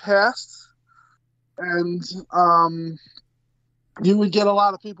get passed, and you would get a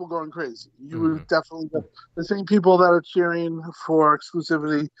lot of people going crazy. You would definitely get the same people that are cheering for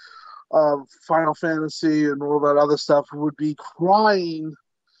exclusivity of Final Fantasy and all that other stuff would be crying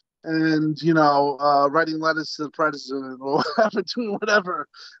and writing letters to the president or doing whatever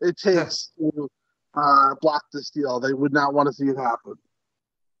it takes to block this deal. They would not want to see it happen.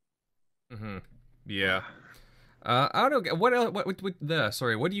 Mm-hmm. Yeah. I don't know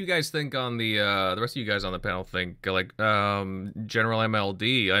what do you guys think on the rest of you guys on the panel think like General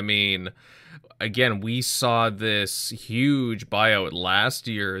MLD? I mean, again, we saw this huge buyout last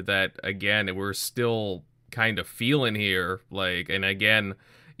year that again we're still kind of feeling here, like, and again,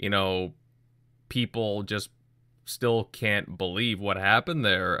 people just still can't believe what happened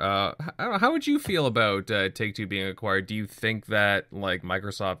there. How would you feel about Take-Two being acquired? Do you think that like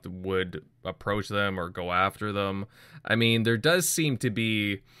Microsoft would approach them or go after them? I mean, there does seem to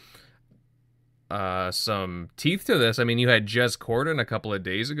be some teeth to this. I mean, you had Jez Corden a couple of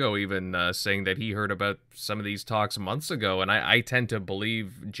days ago even saying that he heard about some of these talks months ago, and I tend to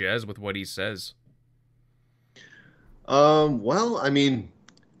believe Jez with what he says. Well, I mean,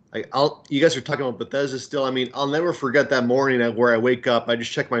 you guys are talking about Bethesda still. I mean, I'll never forget that morning where I wake up, I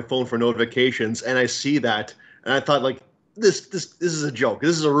just check my phone for notifications, and I see that, and I thought, like, this is a joke.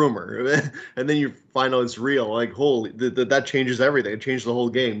 This is a rumor. And then you find out it's real. Like, holy, that changes everything. It changed the whole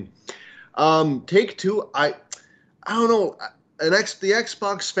game. Take-Two, I don't know. The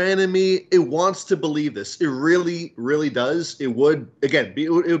Xbox fan in me, it wants to believe this. It really, really does. It would, again,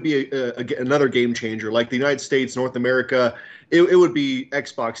 it would be another game changer. Like the United States, North America, it would be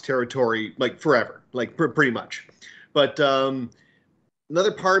Xbox territory, like forever, like pretty much. But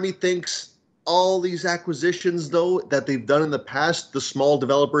another part of me thinks all these acquisitions, though, that they've done in the past, the small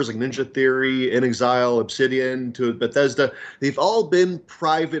developers like Ninja Theory, inXile, Obsidian, to Bethesda, they've all been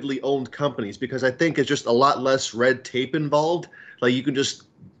privately owned companies because I think it's just a lot less red tape involved. Like you can just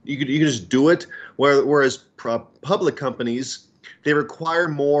do it. Whereas public companies, they require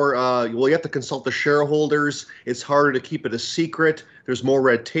more. You have to consult the shareholders. It's harder to keep it a secret. There's more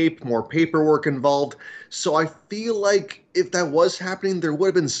red tape, more paperwork involved. So I feel like if that was happening, there would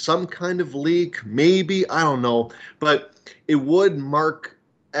have been some kind of leak. Maybe, I don't know. But it would mark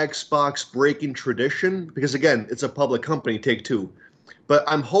Xbox breaking tradition because, again, it's a public company, Take-Two. But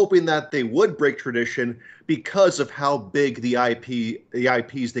I'm hoping that they would break tradition because of how big the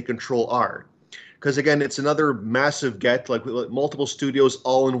IPs they control are. Because, again, it's another massive get, like multiple studios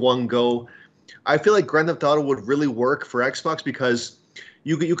all in one go. I feel like Grand Theft Auto would really work for Xbox because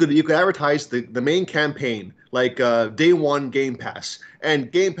you could advertise the main campaign like day one Game Pass,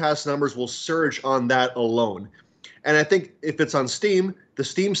 and Game Pass numbers will surge on that alone. And I think if it's on Steam, the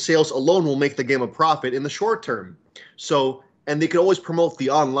Steam sales alone will make the game a profit in the short term. So, and they could always promote the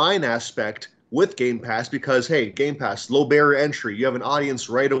online aspect with Game Pass because, hey, Game Pass, low barrier entry, you have an audience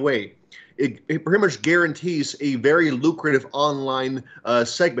right away. it pretty much guarantees a very lucrative online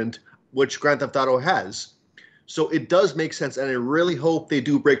segment, which Grand Theft Auto has. So it does make sense, and I really hope they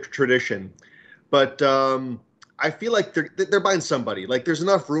do break tradition. But I feel like they're buying somebody. Like there's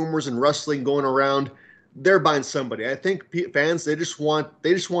enough rumors and rustling going around. They're buying somebody. I think fans they just want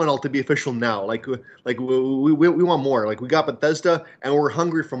all to be official now. Like we want more. Like we got Bethesda, and we're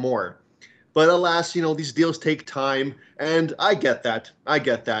hungry for more. But alas, these deals take time, and I get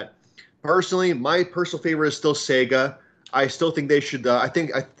that. Personally, my personal favorite is still Sega. I still think they should. I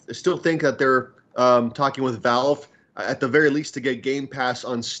still think that they're talking with Valve at the very least to get Game Pass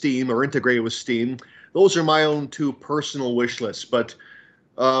on Steam or integrated with Steam. Those are my own two personal wish lists. But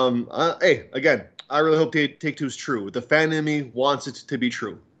hey, again, I really hope Take-Two is true. The fan in me wants it to be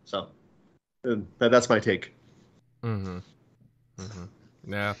true. So that's my take. Mm-hmm.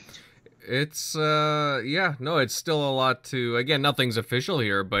 Yeah. It's it's still a lot to, again, nothing's official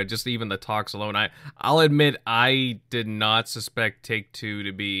here, but just even the talks alone, I'll admit I did not suspect Take-Two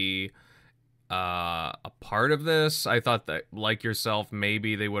to be a part of this. I thought that, like yourself,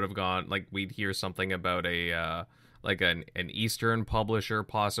 maybe they would have gone, like, we'd hear something about a like an Eastern publisher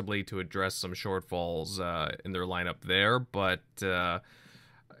possibly to address some shortfalls in their lineup there, but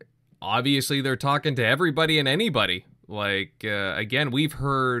obviously they're talking to everybody and anybody. Like, again, we've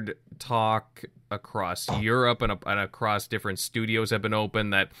heard talk across Europe and across different studios have been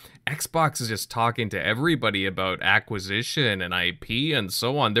open that Xbox is just talking to everybody about acquisition and IP and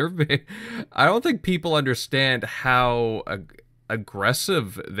so on. I don't think people understand how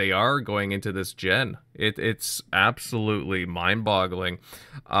aggressive they are going into this gen. It's absolutely mind-boggling.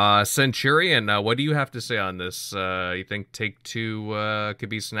 Centurion, what do you have to say on this? You think Take-Two could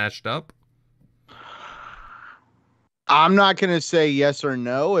be snatched up? I'm not going to say yes or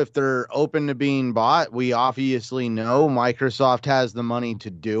no if they're open to being bought. We obviously know Microsoft has the money to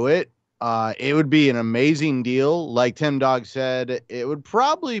do it. It would be an amazing deal. Like Tim Dog said, it would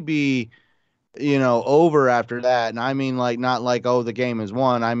probably be, over after that. And I mean, like, not like, oh, the game is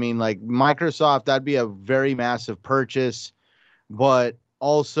won. I mean, like Microsoft, that'd be a very massive purchase. But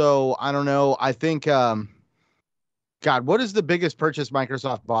also, I don't know. I think, God, what is the biggest purchase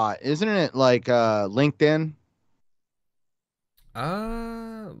Microsoft bought? Isn't it like LinkedIn?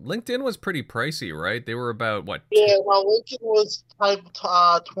 LinkedIn was pretty pricey, right? They were about what? Yeah, well, LinkedIn was type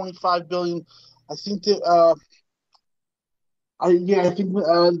 25 billion. I think that I think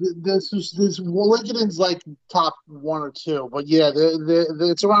this LinkedIn's like top one or two, but yeah,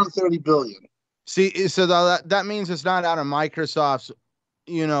 it's around 30 billion. See, so that means it's not out of Microsoft's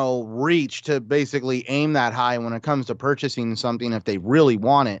reach to basically aim that high when it comes to purchasing something if they really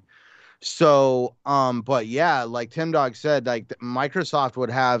want it. So, but yeah, like Tim Dog said, like Microsoft would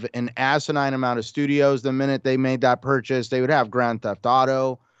have an asinine amount of studios the minute they made that purchase. They would have Grand Theft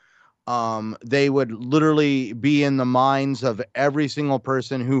Auto. They would literally be in the minds of every single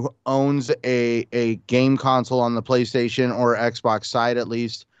person who owns a game console on the PlayStation or Xbox side, at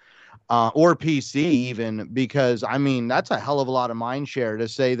least, or PC even, because I mean, that's a hell of a lot of mind share to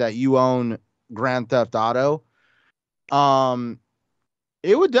say that you own Grand Theft Auto.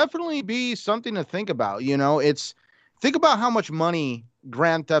 It would definitely be something to think about. Think about how much money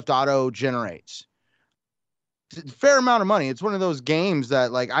Grand Theft Auto generates. It's a fair amount of money. It's one of those games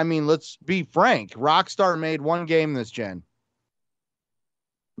that, like, I mean, let's be frank. Rockstar made one game this gen.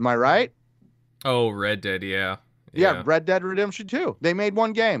 Am I right? Oh, Red Dead, yeah. Yeah, Red Dead Redemption 2. They made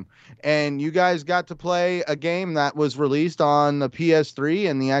one game. And you guys got to play a game that was released on the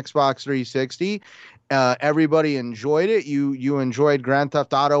PS3 and the Xbox 360. Everybody enjoyed it. You enjoyed Grand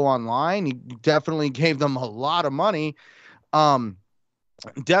Theft Auto Online. You definitely gave them a lot of money.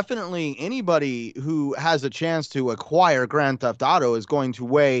 Definitely anybody who has a chance to acquire Grand Theft Auto is going to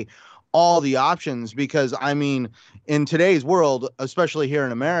weigh all the options, because I mean, in today's world, especially here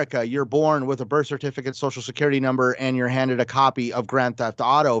in America, you're born with a birth certificate, social security number, and you're handed a copy of Grand Theft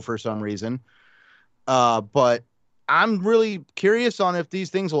Auto for some reason. But I'm really curious on if these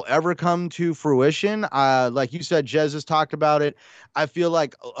things will ever come to fruition. Like you said, Jez has talked about it. I feel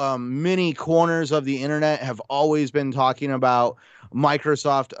like many corners of the internet have always been talking about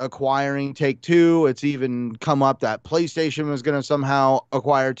Microsoft acquiring Take-Two. It's even come up that PlayStation was going to somehow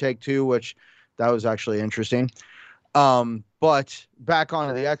acquire Take-Two, which that was actually interesting. But back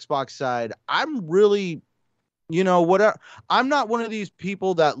onto the Xbox side, I'm really... I'm not one of these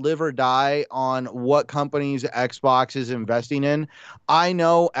people that live or die on what companies Xbox is investing in. I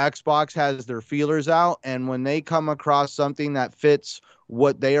know Xbox has their feelers out, and when they come across something that fits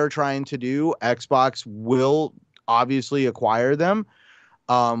what they are trying to do, Xbox will obviously acquire them.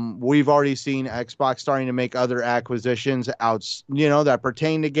 We've already seen Xbox starting to make other acquisitions out, that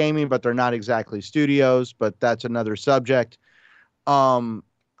pertain to gaming, but they're not exactly studios, but that's another subject.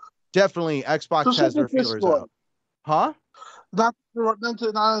 Definitely Xbox has their feelers out. Huh? Not to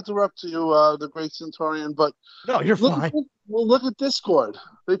interrupt you, the great Centurion, but no, you're fine. Look at Discord.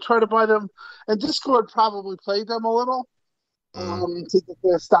 They try to buy them, and Discord probably played them a little to get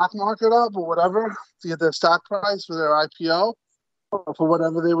their stock market up or whatever, to get their stock price for their IPO or for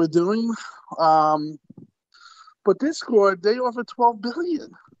whatever they were doing. But Discord, they offer $12 billion,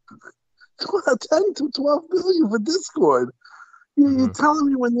 10 to 12 billion for Discord. You're telling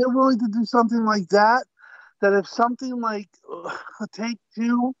me when they're willing to do something like that if something like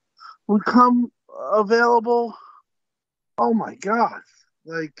Take-Two would come available, oh my God.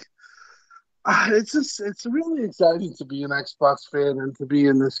 Like, it's really exciting to be an Xbox fan and to be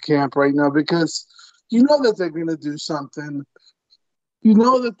in this camp right now because you know that they're going to do something. You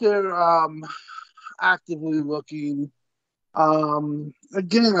know that they're actively looking.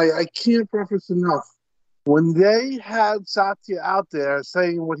 Again, I can't preface enough. When they had Satya out there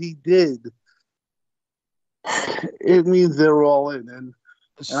saying what he did, it means they're all in. And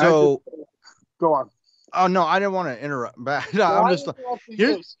so, go on. Oh no, I didn't want to interrupt. But I'm just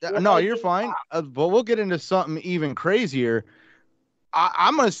you're fine. But we'll get into something even crazier.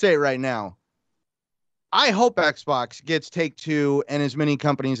 I'm gonna say it right now. I hope Xbox gets Take-Two and as many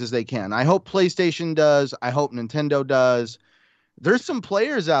companies as they can. I hope PlayStation does. I hope Nintendo does. There's some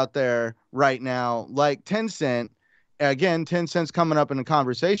players out there right now, like Tencent. Again, Tencent's coming up in a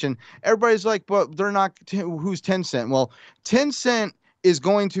conversation. Everybody's like, but they're not. Who's Tencent? Well, Tencent is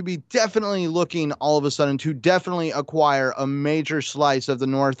going to be definitely looking all of a sudden to definitely acquire a major slice of the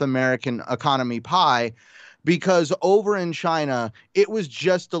North American economy pie, because over in China, it was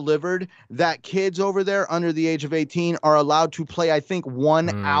just delivered that kids over there under the age of 18 are allowed to play, I think,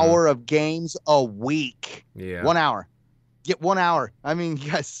 1 hour of games a week. Yeah. 1 hour. Get 1 hour. I mean,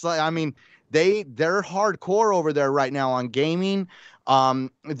 yes. I mean, they're hardcore over there right now on gaming.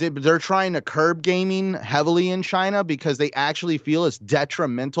 They're trying to curb gaming heavily in China because they actually feel it's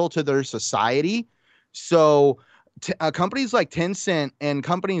detrimental to their society. So companies like Tencent and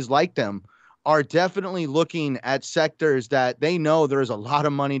companies like them are definitely looking at sectors that they know there's a lot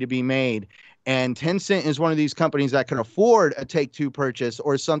of money to be made. And Tencent is one of these companies that can afford a Take-Two purchase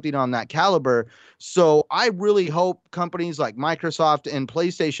or something on that caliber. So I really hope companies like Microsoft and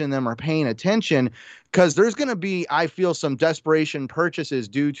PlayStation and them are paying attention, because there's going to be, I feel, some desperation purchases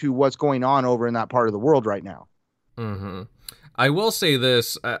due to what's going on over in that part of the world right now. I will say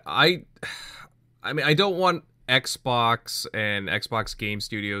this. I mean, I don't want Xbox and Xbox Game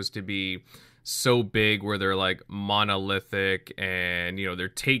Studios to be so big where they're like monolithic and, they're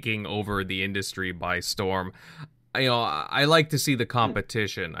taking over the industry by storm. I like to see the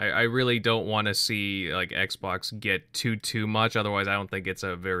competition. I really don't want to see like Xbox get too much. Otherwise, I don't think it's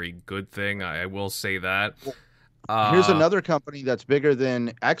a very good thing. I will say that. Here's another company that's bigger than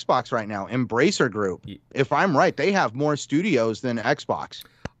Xbox right now, Embracer Group. If I'm right, they have more studios than Xbox.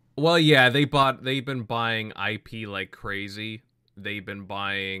 Well, yeah, they've been buying IP like crazy. They've been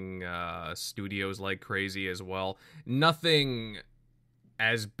buying studios like crazy as well. Nothing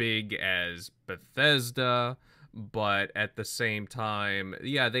as big as Bethesda, but at the same time,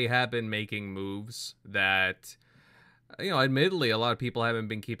 yeah, they have been making moves that, admittedly, a lot of people haven't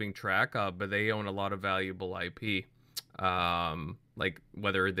been keeping track of, but they own a lot of valuable IP. Like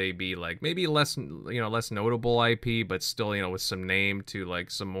whether they be like maybe less notable IP, but still, with some name to like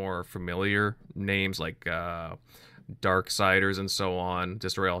some more familiar names like Darksiders and so on,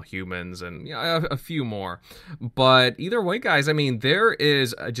 Destroy All Humans, and a few more. But either way, guys, I mean, there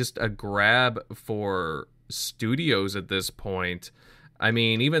is just a grab for studios at this point. I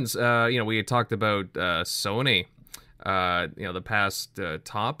mean, even we had talked about Sony, the past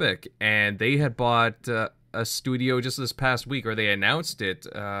topic, and they had bought a studio just this past week, or they announced it.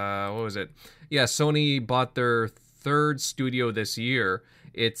 What was it? Yeah, Sony bought their third studio this year.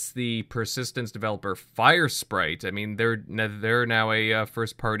 It's the Persistence developer Firesprite. I mean, they're now a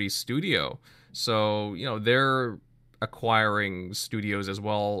first-party studio, so they're acquiring studios as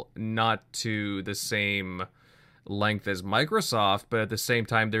well, not to the same length as Microsoft, but at the same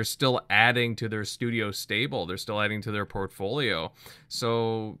time, they're still adding to their studio stable. They're still adding to their portfolio.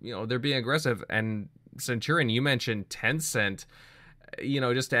 So they're being aggressive. And Centurion, you mentioned Tencent.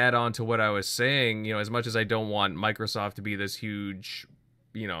 Just to add on to what I was saying, as much as I don't want Microsoft to be this huge.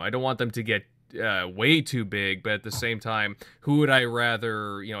 I don't want them to get way too big, but at the same time, who would I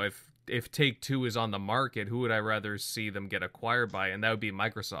rather, if Take-Two is on the market, who would I rather see them get acquired by? And that would be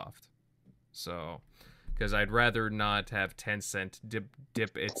Microsoft. So, because I'd rather not have Tencent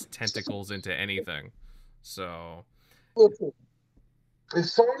dip its tentacles into anything. So, Listen, if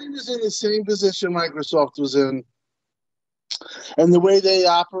Sony was in the same position Microsoft was in, and the way they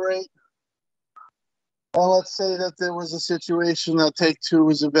operate, and let's say that there was a situation that Take-Two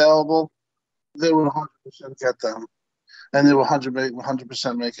was available, they would 100% get them. And they will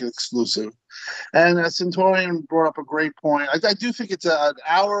 100% make it exclusive. And Centurion brought up a great point. I do think it's an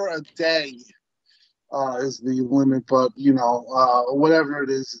hour a day is the limit, but whatever it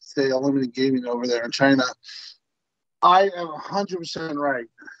is, it's the limited gaming over there in China. I am 100% right.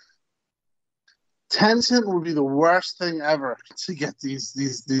 Tencent would be the worst thing ever to get these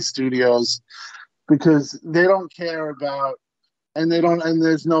studios, because they don't care about, and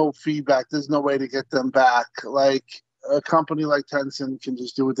there's no feedback. There's no way to get them back. Like, a company like Tencent can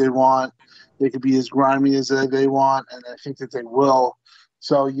just do what they want. They could be as grimy as they want, and I think that they will.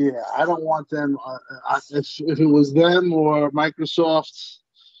 So, yeah, I don't want them. If it was them or Microsoft,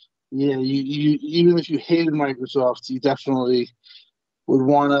 yeah, you even if you hated Microsoft, you definitely would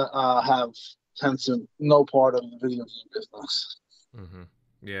want to have Tencent no part of the video game business. Mm-hmm.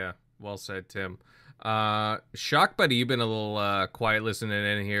 Yeah, well said, Tim. Shock Buddy, you've been a little quiet listening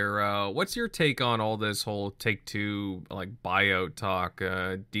in here. What's your take on all this whole Take-Two like buyout talk?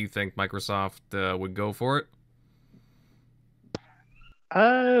 Do you think Microsoft would go for it?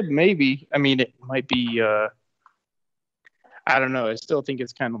 Maybe. I mean, it might be. I don't know. I still think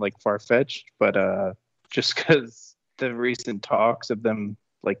it's kind of like far-fetched, but just because the recent talks of them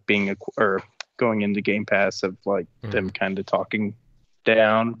like being or going into Game Pass of like them kind of talking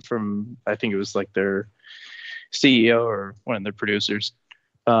down from, I think it was like their CEO or one of their producers.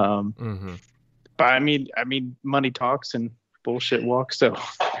 But I mean, money talks and bullshit walks. So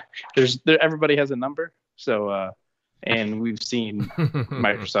everybody has a number. So, and we've seen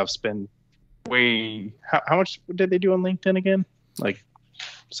Microsoft spend how much did they do on LinkedIn again? Like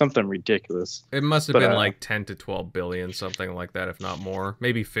something ridiculous. It must have been like 10 to 12 billion, something like that, if not more,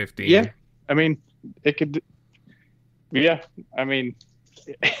 maybe 15. Yeah. I mean, it could, yeah. I mean,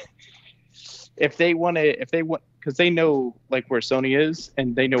 if they want, because they know like where Sony is,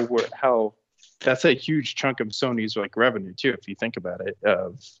 and they know how that's a huge chunk of Sony's like revenue too, if you think about it,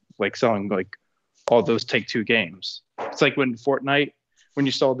 of like selling like all those Take-Two games. It's like when Fortnite, when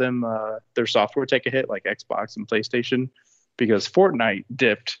you saw them their software take a hit, like Xbox and PlayStation, because Fortnite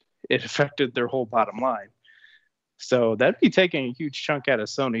dipped, it affected their whole bottom line. So that'd be taking a huge chunk out of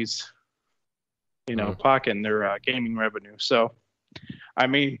Sony's pocket and their gaming revenue. So I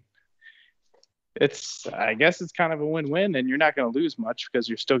mean, I guess it's kind of a win-win, and you're not going to lose much because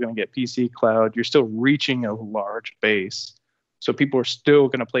you're still going to get PC cloud. You're still reaching a large base, so people are still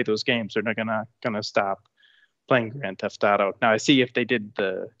going to play those games. They're not going to stop playing Grand Theft Auto. Now, I see if they did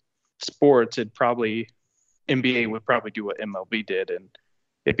the sports, NBA would probably do what MLB did, and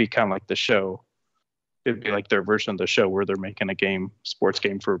it'd be kind of like the show. It'd be like their version of the show where they're making a sports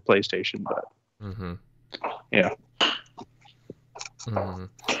game for PlayStation. But yeah.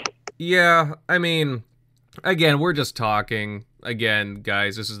 Yeah, I mean, again, we're just talking. Again,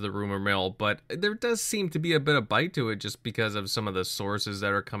 guys, this is the rumor mill, but there does seem to be a bit of bite to it just because of some of the sources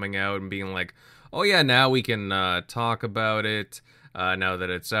that are coming out and being like, oh yeah, now we can talk about it, now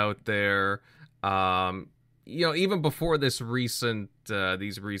that it's out there. Even before these recent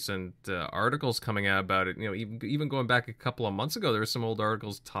articles coming out about it, even going back a couple of months ago, there were some old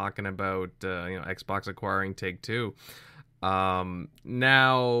articles talking about, Xbox acquiring Take-Two.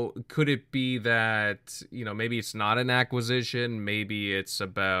 Now, could it be that, maybe it's not an acquisition, maybe it's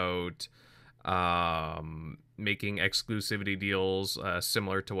about making exclusivity deals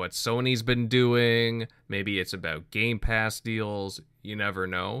similar to what Sony's been doing, maybe it's about Game Pass deals, you never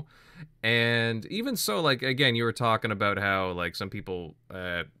know. And even so, like, again, you were talking about how, like, some people,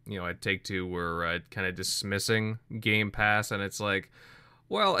 at Take-Two were kind of dismissing Game Pass, and it's like,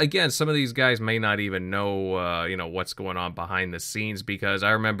 well, again, some of these guys may not even know, what's going on behind the scenes, because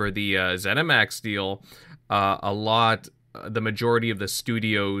I remember the ZeniMax deal, the majority of the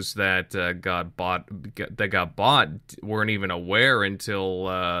studios that got bought weren't even aware until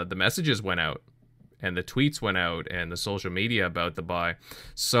the messages went out and the tweets went out and the social media about the buy.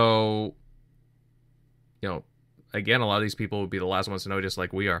 So, again, a lot of these people would be the last ones to know, just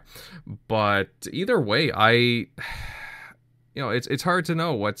like we are. But either way, it's hard to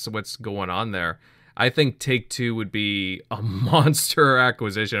know what's going on there. I think Take-Two would be a monster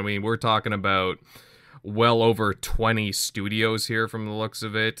acquisition. I mean, we're talking about well over 20 studios here from the looks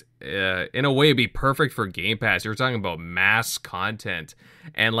of it. In a way, it'd be perfect for Game Pass. You're talking about mass content.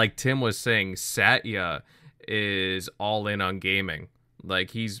 And like Tim was saying, Satya is all in on gaming.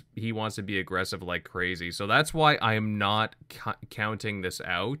 Like he wants to be aggressive like crazy. So that's why I am not counting this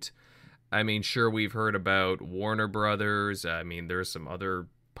out. I mean, sure, we've heard about Warner Brothers. I mean, there's some other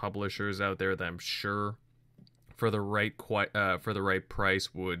publishers out there that I'm sure for the right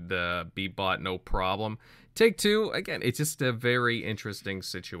price would be bought no problem. Take-Two, again, it's just a very interesting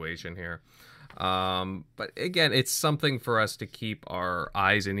situation here. But again, it's something for us to keep our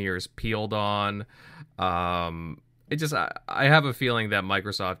eyes and ears peeled on. I have a feeling that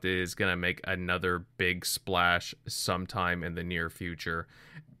Microsoft is going to make another big splash sometime in the near future.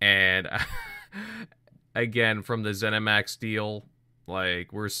 And again, from the ZeniMax deal,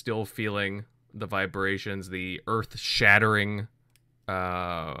 like, we're still feeling the vibrations, the earth-shattering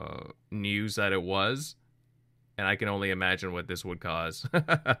news that it was. And I can only imagine what this would cause.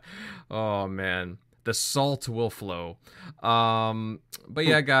 Oh, man. The salt will flow. But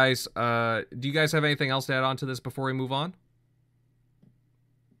yeah, guys, do you guys have anything else to add on to this before we move on?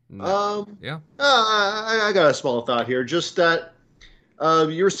 No. Yeah. I got a small thought here. Just that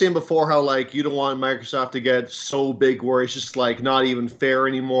you were saying before how, like, you don't want Microsoft to get so big where it's just, like, not even fair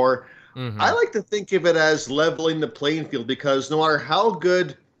anymore. Mm-hmm. I like to think of it as leveling the playing field, because no matter how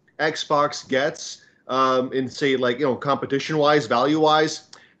good Xbox gets, in, say, like, you know, competition-wise, value-wise,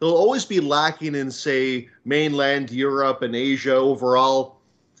 they'll always be lacking in, say, mainland Europe and Asia overall.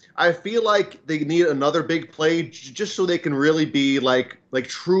 I feel like they need another big play just so they can really be like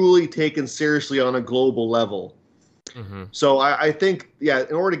truly taken seriously on a global level. Mm-hmm. So I think, yeah,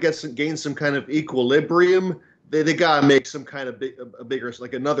 in order to gain some kind of equilibrium, they gotta make some kind of bigger,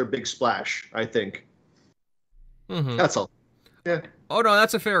 like another big splash, I think. Mm-hmm. That's all. Yeah. Oh no,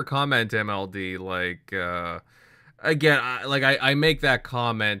 that's a fair comment, MLD. Like, again, I make that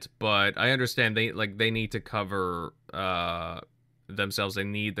comment, but I understand they need to cover themselves. They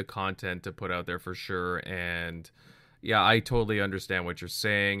need the content to put out there for sure. And yeah, I totally understand what you're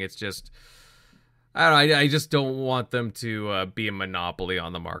saying. It's just, I don't know, I just don't want them to be a monopoly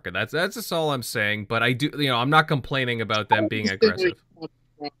on the market. That's just all I'm saying. But I do, I'm not complaining about them being aggressive.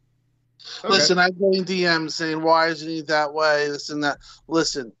 Okay. Listen, I'm getting DMs saying, why isn't he that way, this and that.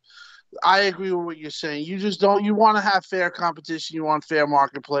 Listen, I agree with what you're saying. You just don't, you want to have fair competition. You want fair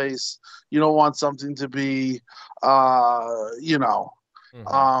marketplace. You don't want something to be, mm-hmm.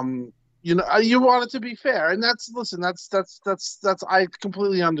 You want it to be fair. And that's I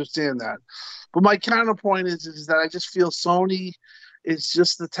completely understand that. But my counterpoint is that I just feel Sony is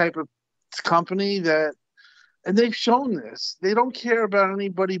just the type of company that, and they've shown this, they don't care about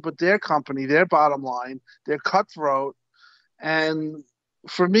anybody but their company, their bottom line. They're cutthroat. And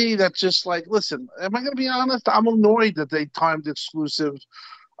for me, that's just like, listen, am I going to be honest? I'm annoyed that they timed exclusive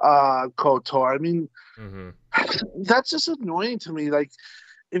KOTOR. I mean, mm-hmm. That's just annoying to me. Like,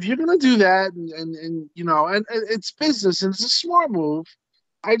 if you're going to do that and it's business and it's a smart move,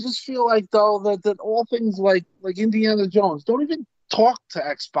 I just feel like, though, that all things like Indiana Jones, don't even talk to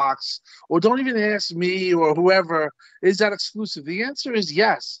Xbox, or don't even ask me or whoever, is that exclusive? The answer is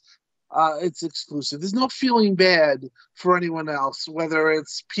yes. It's exclusive. There's no feeling bad for anyone else, whether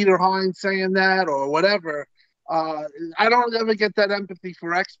it's Peter Hines saying that or whatever. I don't ever get that empathy for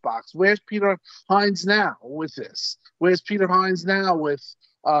Xbox. Where's Peter Hines now with this? Where's Peter Hines now with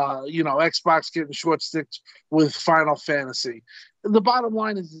Xbox getting short-sticked with Final Fantasy? The bottom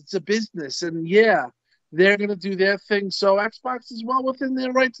line is it's a business, and yeah, they're going to do their thing. So Xbox is well within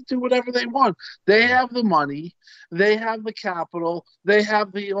their right to do whatever they want. They have the money, they have the capital, they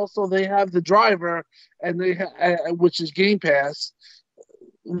have the driver, and which is Game Pass.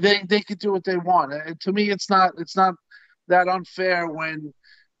 They could do what they want. And to me, it's not that unfair when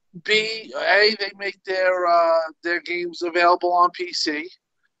they make their games available on PC,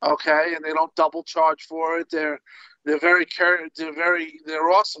 okay, and they don't double charge for it. They're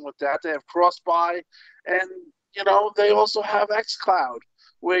awesome with that. They have cross-buy, and they also have xCloud,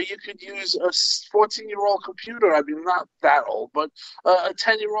 where you could use a 14-year-old computer. I mean, not that old, but a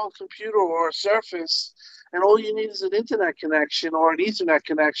 10-year-old computer or a Surface, and all you need is an internet connection or an Ethernet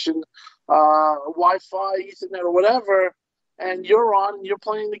connection, Wi-Fi, Ethernet, or whatever, and you're on and you're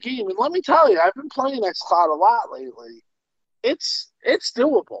playing the game. And let me tell you, I've been playing xCloud a lot lately. It's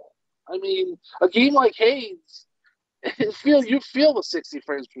doable. I mean, a game like Hades, you feel the 60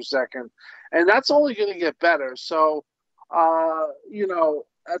 frames per second, and that's only going to get better. So, at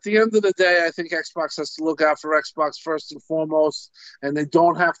the end of the day, I think Xbox has to look out for Xbox first and foremost, and they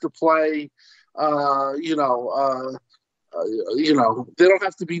don't have to play, they don't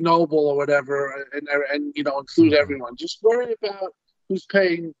have to be noble or whatever, and include everyone. Just worry about who's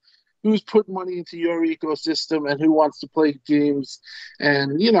putting money into your ecosystem and who wants to play games.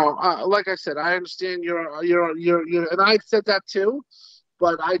 And like I said, I understand you're and I've said that too.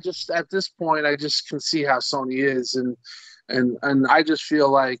 but I just at this point I just can see how Sony is, and I just feel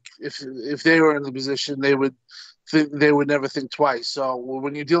like if they were in the position, they would never think twice. So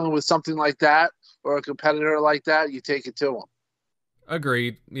when you're dealing with something like that or a competitor like that, you take it to them.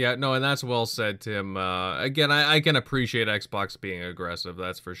 Agreed. Yeah, no, and that's well said, Tim. Again, I can appreciate Xbox being aggressive,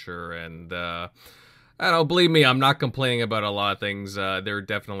 that's for sure. And I don't know, believe me, I'm not complaining about a lot of things. They're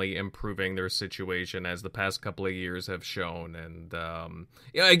definitely improving their situation as the past couple of years have shown. And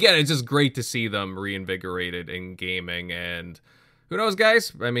again, it's just great to see them reinvigorated in gaming. And who knows,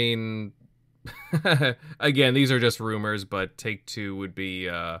 guys? I mean, again, these are just rumors, but Take-Two would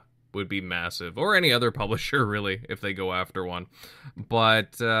be massive, or any other publisher really, if they go after one.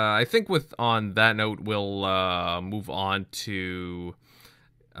 But I think on that note, we'll move on to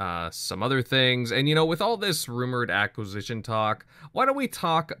some other things. And with all this rumored acquisition talk, why don't we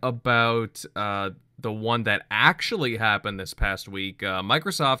talk about the one that actually happened this past week?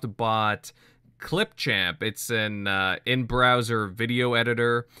 Microsoft bought Clipchamp. It's an in-browser video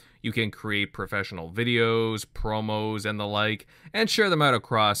editor. You can create professional videos, promos, and the like, and share them out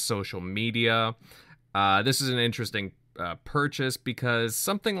across social media. This is an interesting purchase because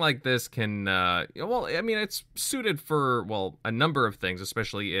something like this can, it's suited for, a number of things,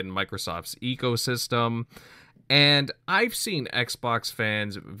 especially in Microsoft's ecosystem. And I've seen Xbox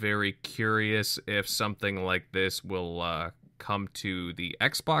fans very curious if something like this will come to the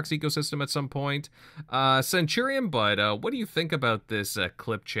Xbox ecosystem at some point. Centurion Bud, what do you think about this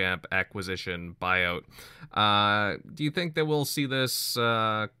Clipchamp acquisition buyout? Do you think that we'll see this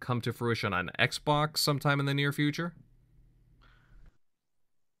come to fruition on Xbox sometime in the near future?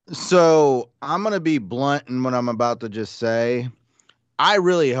 So I'm going to be blunt in what I'm about to just say. I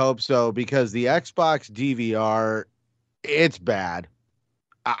really hope so, because the Xbox DVR, it's bad.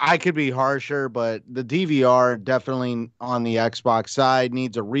 I could be harsher, but the DVR definitely on the Xbox side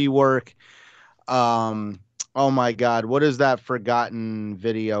needs a rework. Oh my God, what is that forgotten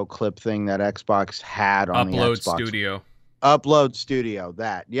video clip thing that Xbox had on Upload the Xbox? Studio. Upload Studio,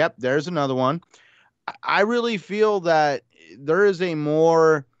 that. Yep, there's another one. I really feel that there is a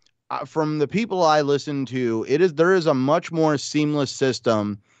more, from the people I listen to, there is a much more seamless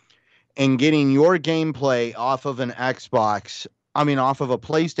system in getting your gameplay off of an Xbox, off of a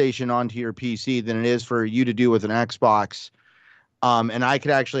PlayStation onto your PC than it is for you to do with an Xbox. And I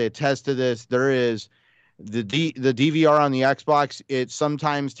could actually attest to this. There is the DVR on the Xbox. It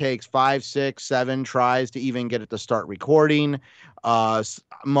sometimes takes 5, 6, 7 tries to even get it to start recording.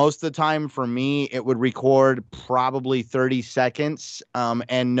 Most of the time for me, it would record probably 30 seconds.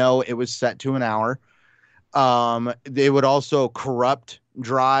 And no, it was set to an hour. They would also corrupt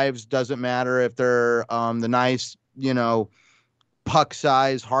drives. Doesn't matter if they're the nice, puck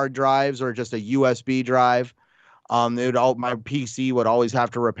size hard drives or just a USB drive. My PC would always have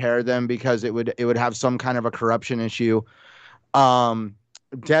to repair them because it would have some kind of a corruption issue.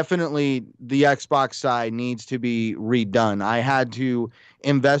 Definitely the Xbox side needs to be redone. I had to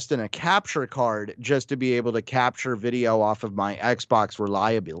invest in a capture card just to be able to capture video off of my Xbox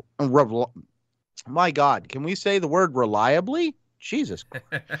reliably. My God, can we say the word reliably? Jesus.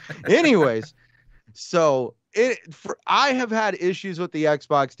 Anyways, so I have had issues with the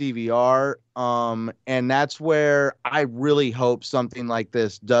Xbox DVR, and that's where I really hope something like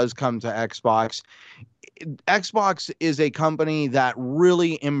this does come to Xbox. Xbox is a company that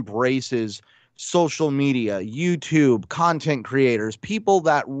really embraces social media, YouTube, content creators, people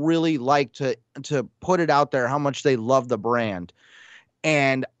that really like to put it out there how much they love the brand.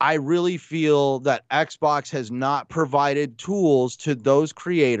 And I really feel that Xbox has not provided tools to those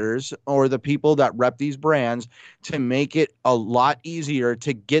creators or the people that rep these brands to make it a lot easier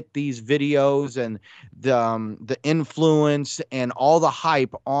to get these videos and the influence and all the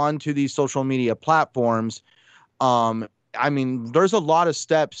hype onto these social media platforms. There's a lot of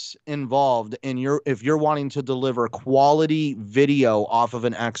steps involved if you're wanting to deliver quality video off of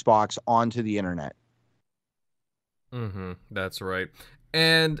an Xbox onto the internet. Mm-hmm. That's right.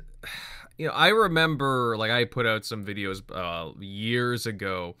 And, I remember, I put out some videos years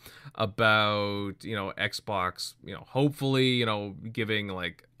ago about, Xbox, hopefully, giving,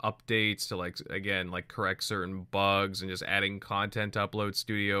 updates to, correct certain bugs and just adding content to Upload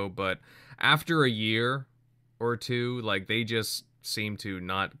Studio. But after a year or two, they just seem to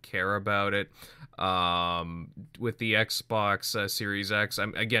not care about it. With the Xbox Series X,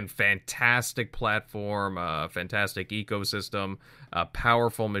 again, fantastic platform, fantastic ecosystem,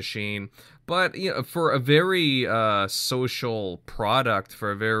 powerful machine, but for a very social product, for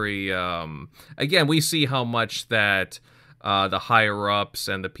a very again, we see how much that the higher ups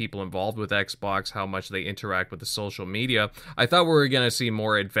and the people involved with Xbox, how much they interact with the social media. I thought we were going to see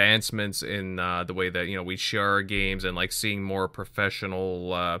more advancements in the way that, we share our games, and like seeing more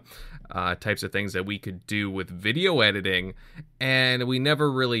professional types of things that we could do with video editing. And we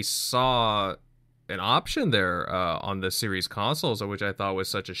never really saw an option there on the series consoles, which I thought was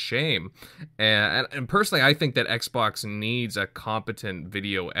such a shame. And personally, I think that Xbox needs a competent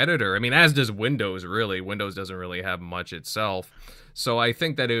video editor. I mean, as does Windows. Really, Windows doesn't really have much itself. So I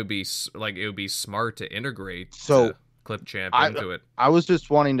think that it would be smart to integrate Clipchamp into it. I was just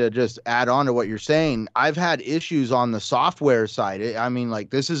wanting to just add on to what you're saying. I've had issues on the software side. I mean, like,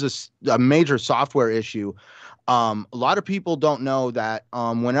 this is a major software issue. A lot of people don't know that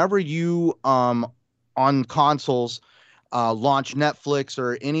whenever you on consoles launch Netflix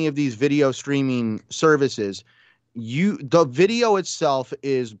or any of these video streaming services, the video itself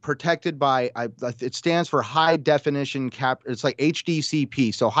is protected by it stands for high definition it's like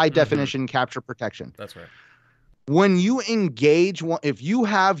HDCP, so high definition capture protection. That's right. When you engage if you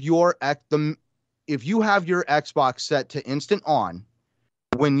have your Xbox set to instant on,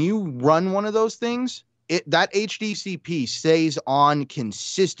 when you run one of those things, that HDCP stays on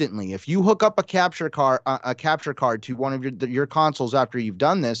consistently. If you hook up a capture card to one of your consoles after you've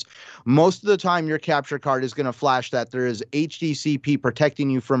done this, most of the time your capture card is going to flash that there is HDCP protecting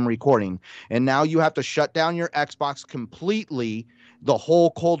you from recording. And now you have to shut down your Xbox completely, the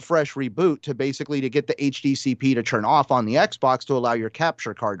whole cold fresh reboot, to get the HDCP to turn off on the Xbox to allow your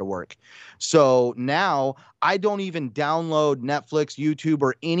capture card to work. So now I don't even download Netflix, YouTube,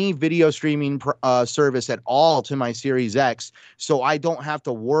 or any video streaming service at all to my Series X, so I don't have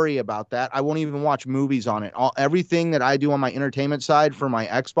to worry about that. I won't even watch movies on it. Everything that I do on my entertainment side for my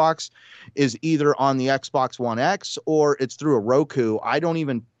Xbox is either on the Xbox One X or it's through a Roku. I don't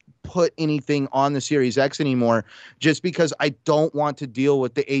even put anything on the Series X anymore, just because I don't want to deal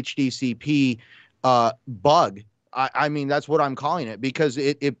with the HDCP bug. I mean, that's what I'm calling it, because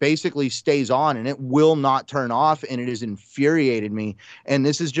it basically stays on and it will not turn off, and it has infuriated me. And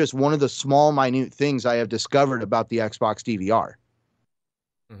this is just one of the small, minute things I have discovered about the Xbox DVR.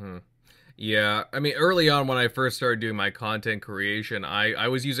 Mm-hmm. Yeah, I mean, early on when I first started doing my content creation, I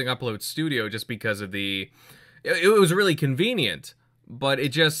was using Upload Studio just because of it was really convenient. But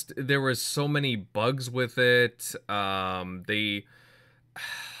there was so many bugs with it. They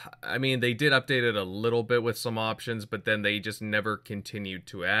did update it a little bit with some options, but then they just never continued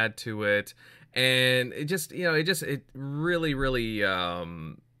to add to it. And it really, really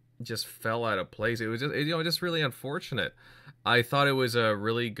just fell out of place. It was just really unfortunate. I thought it was a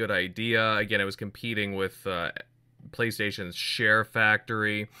really good idea. Again, it was competing with PlayStation's Share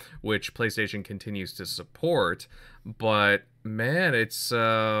Factory, which PlayStation continues to support. But man, it's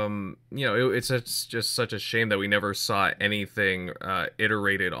it's just such a shame that we never saw anything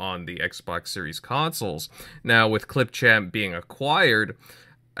iterated on the Xbox Series consoles. Now, with Clipchamp being acquired,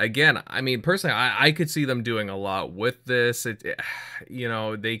 again, I mean, personally, I could see them doing a lot with this.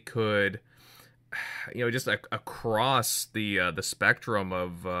 They could, just across the spectrum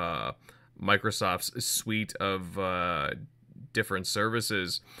of Microsoft's suite of different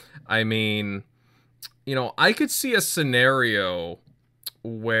services. I mean, I could see a scenario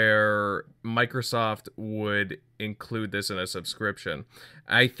where Microsoft would include this in a subscription.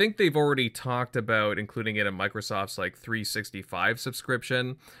 I think they've already talked about including it in Microsoft's 365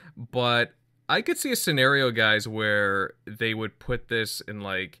 subscription, but I could see a scenario, guys, where they would put this in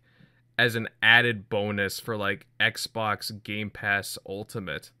as an added bonus for Xbox Game Pass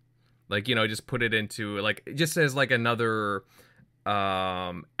Ultimate. Just put it into just as another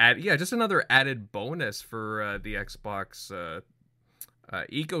just another added bonus for the Xbox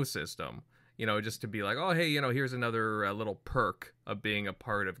ecosystem. Just to be oh, hey, here's another little perk of being a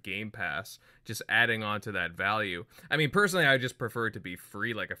part of Game Pass, just adding on to that value. I mean, personally, I just prefer it to be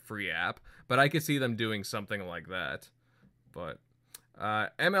free, like a free app, but I could see them doing something like that. But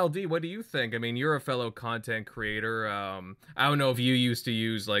MLD, what do you think? I mean, you're a fellow content creator. I don't know if you used to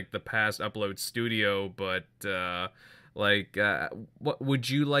use the past Upload Studio, but what would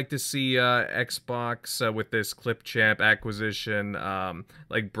you like to see Xbox with this Clipchamp acquisition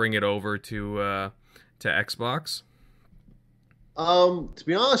bring it over to Xbox? To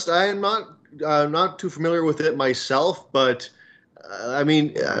be honest, I am not too familiar with it myself, but I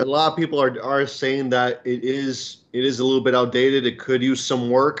mean, a lot of people are saying that it is a little bit outdated. It could use some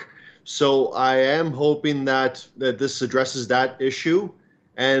work. So I am hoping that this addresses that issue,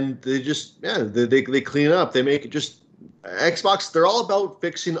 and they just they clean it up. They make it just Xbox. They're all about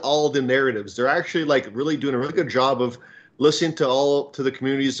fixing all the narratives. They're actually really doing a really good job of listening to the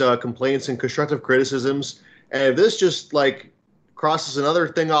community's complaints and constructive criticisms, And if this just like crosses another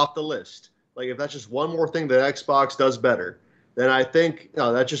thing off the list, like if that's just one more thing that Xbox does better, then I think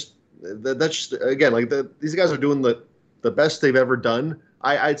that's just again like these guys are doing the best they've ever done.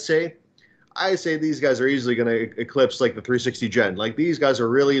 I'd say these guys are easily going to eclipse like the 360 gen. Like these guys are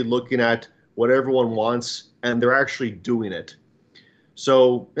really looking at what everyone wants, and they're actually doing it.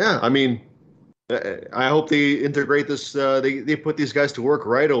 So yeah, I mean, I hope they integrate this. They put these guys to work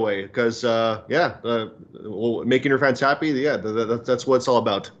right away because making your fans happy. Yeah, that's what it's all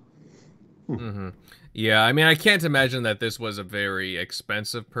about. Mm-hmm. Yeah, I mean, I can't imagine that this was a very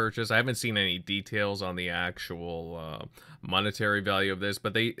expensive purchase. I haven't seen any details on the actual monetary value of this,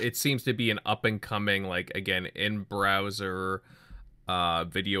 but it seems to be an up and coming, like again, in browser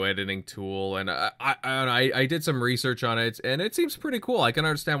video editing tool, and I did some research on it, and it seems pretty cool. I can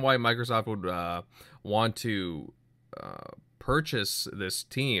understand why Microsoft would want to purchase this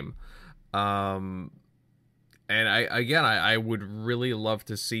team. And I would really love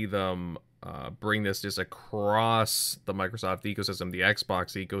to see them bring this just across the Microsoft ecosystem, the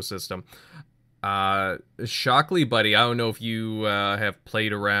Xbox ecosystem. Shockley, buddy, I don't know if you have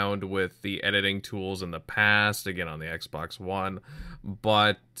played around with the editing tools in the past, again on the Xbox One,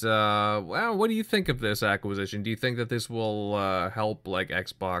 but what do you think of this acquisition? Do you think that this will help like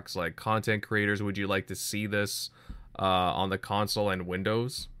Xbox, like content creators? Would you like to see this on the console and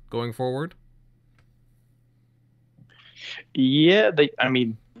Windows going forward? Yeah, I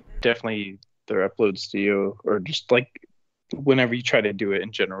mean, definitely their upload studio, or just like whenever you try to do it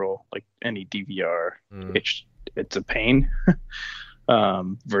in general, like any DVR, it's a pain.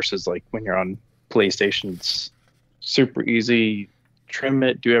 Versus like when you're on PlayStation, it's super easy. Trim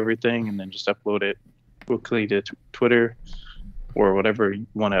it, do everything, and then just upload it quickly to Twitter or whatever you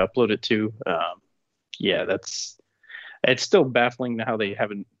want to upload it to. Yeah, it's still baffling how they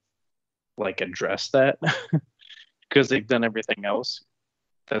haven't like addressed that because they've done everything else.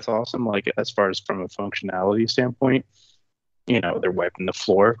 That's awesome. Like as far as from a functionality standpoint, they're wiping the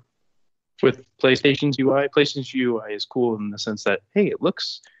floor with PlayStation's UI. PlayStation's UI is cool in the sense that, hey, it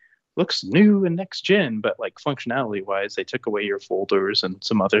looks new and next gen, but like functionality wise, they took away your folders and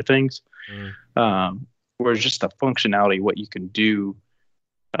some other things. Whereas just the functionality, what you can do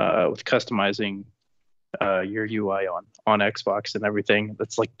with customizing your UI on Xbox and everything,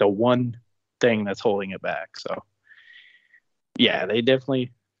 that's like the one thing that's holding it back. So yeah, they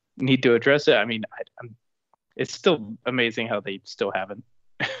definitely need to address it. I mean, it's still amazing how they still haven't,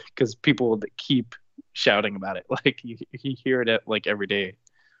 because people that keep shouting about it, like you hear it at like every day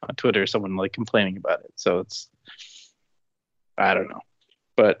on Twitter, someone like complaining about it. So I don't know,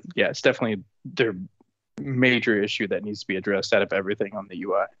 but yeah, it's definitely their major issue that needs to be addressed out of everything on the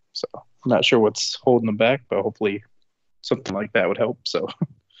UI. So I'm not sure what's holding them back, but hopefully something like that would help. So.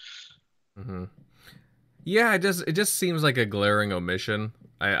 Mm-hmm. Yeah, it just seems like a glaring omission.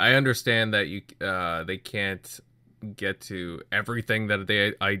 I understand that they can't get to everything that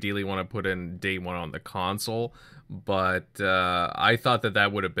they ideally want to put in day one on the console, but I thought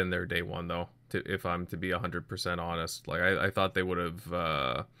that would have been their day one though. If I'm to be 100% honest, like I thought they would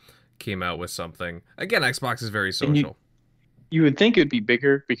have came out with something. Again, Xbox is very social. You would think it'd be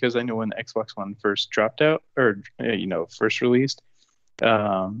bigger, because I know when the Xbox One first dropped out, or first released,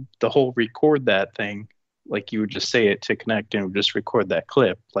 the whole record that thing. Like you would just say it to connect and it would just record that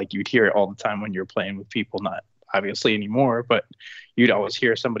clip. Like you'd hear it all the time when you're playing with people, not obviously anymore, but you'd always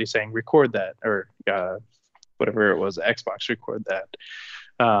hear somebody saying record that, or whatever it was, Xbox record that.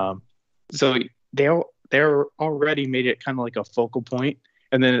 So they're already made it kind of like a focal point.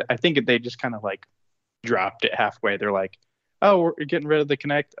 And then I think they just kind of like dropped it halfway. They're like, oh, we're getting rid of the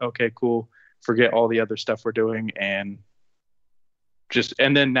Kinect. Okay, cool. Forget all the other stuff we're doing. And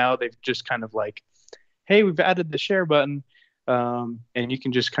then now they've just kind of like, hey, we've added the share button, and you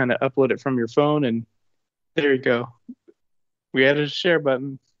can just kind of upload it from your phone, and there you go. We added a share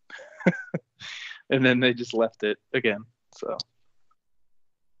button. And then they just left it again. So.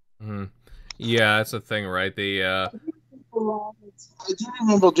 Mm-hmm. Yeah, that's the thing, right? I do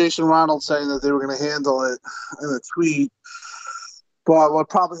remember Jason Ronald saying that they were going to handle it in a tweet, but what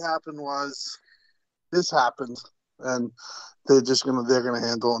probably happened was this happened, and they're going to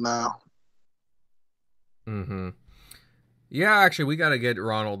handle it now. Mm-hmm. Yeah, actually, we got to get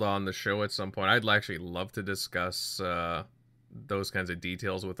Ronald on the show at some point. I'd actually love to discuss those kinds of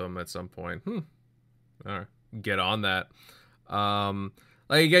details with him at some point. All right, get on that.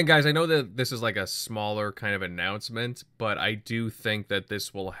 Like again, guys, I know that this is like a smaller kind of announcement, but I do think that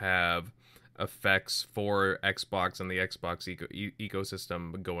this will have effects for Xbox and the Xbox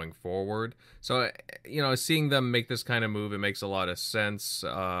ecosystem going forward. So, seeing them make this kind of move, it makes a lot of sense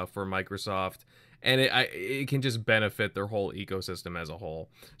for Microsoft. and it can just benefit their whole ecosystem as a whole.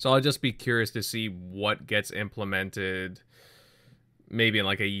 So I'll just be curious to see what gets implemented maybe in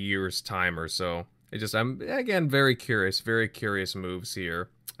like a year's time or so. I'm again very curious moves here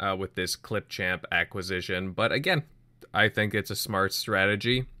with this Clipchamp acquisition. But again, I think it's a smart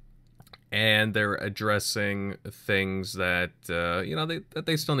strategy, and they're addressing things that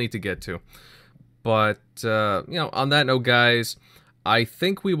they still need to get to. But on that note, guys, I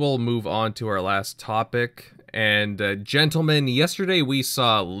think we will move on to our last topic. And gentlemen, yesterday we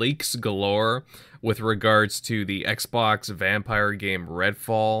saw leaks galore with regards to the Xbox vampire game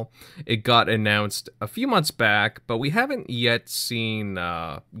Redfall. It got announced a few months back, but we haven't yet seen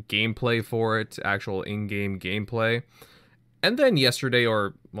gameplay for it, actual in-game gameplay. And then yesterday,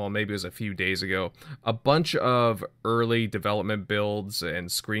 or well, maybe it was a few days ago, a bunch of early development builds and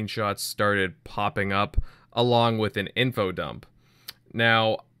screenshots started popping up along with an info dump.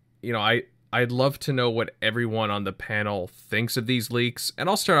 Now, I'd love to know what everyone on the panel thinks of these leaks. And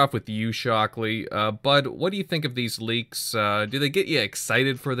I'll start off with you, Shockley. Bud, what do you think of these leaks? Do they get you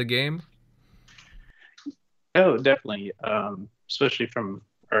excited for the game? Oh, definitely. Especially from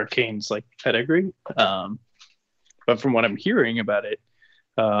Arcane's pedigree. But from what I'm hearing about it,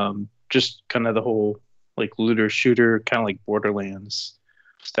 just kind of the whole looter shooter, kind of like Borderlands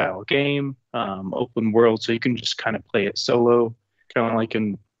style game, open world, so you can just kind of play it solo, kind of like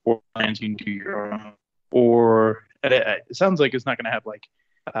in Borderlands, you can do your own. Or it sounds like it's not going to have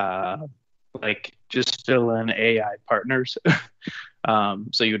just fill in AI partners.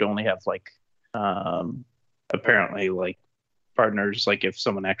 So you'd only have apparently partners if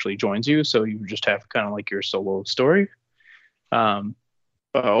someone actually joins you, so you just have kind of your solo story. But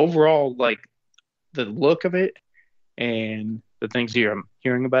overall, the look of it and the things I'm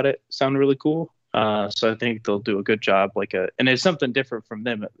hearing about it sound really cool. So I think they'll do a good job. And it's something different from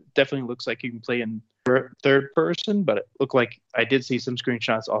them. It definitely looks like you can play in third person, but it looked like I did see some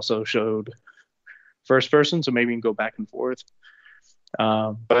screenshots also showed first person, so maybe you can go back and forth.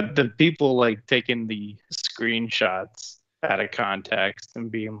 But the people taking the screenshots out of context and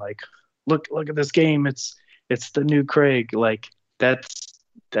being look at this game, it's the new Craig. That's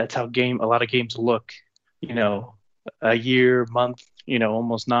how a lot of games look, a year, month,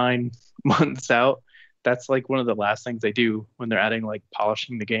 almost 9 months out. That's one of the last things they do when they're adding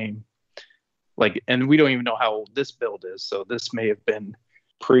polishing the game. And we don't even know how old this build is, so this may have been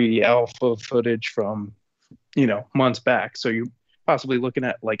pre-alpha footage from months back, so you're possibly looking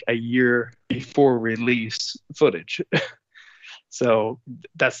at a year before release footage. So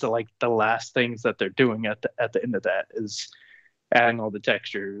that's the last things that they're doing at the end of that is adding all the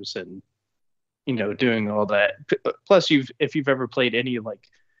textures and doing all that. Plus, if you've ever played any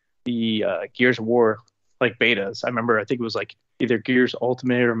the Gears of War betas, I think it was either Gears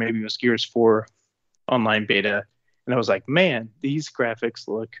Ultimate or maybe it was Gears 4 online beta, and I was man, these graphics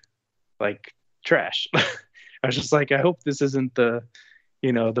look like trash. I was just I hope this isn't the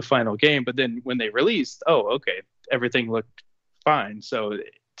final game. But then when they released, oh, okay, everything looked fine. So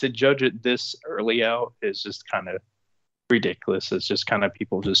to judge it this early out is just kind of ridiculous. It's just kind of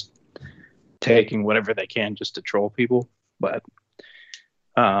people just taking whatever they can just to troll people. But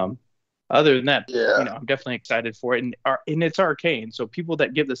other than that, I'm definitely excited for it. And it's Arcane, so people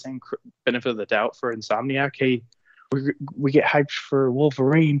that give the same benefit of the doubt for Insomniac, hey, we get hyped for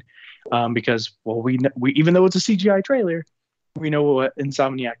Wolverine because we even though it's a CGI trailer, we know what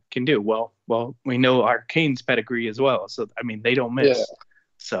Insomniac can do. Well, we know Arcane's pedigree as well. So, they don't miss. Yeah.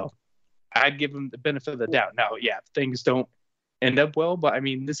 So I'd give them the benefit of the doubt. Now, things don't end up well, but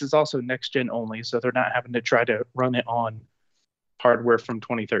this is also next gen only. So they're not having to try to run it on hardware from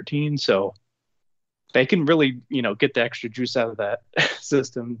 2013. So they can really, get the extra juice out of that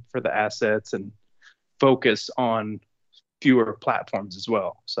system for the assets and focus on fewer platforms as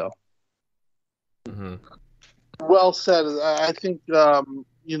well. So. Mm-hmm. Well said. I think,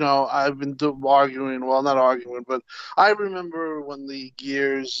 I've been arguing, well, not arguing, but I remember when the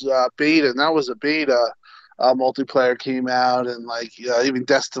Gears beta, and that was a beta, multiplayer came out, and even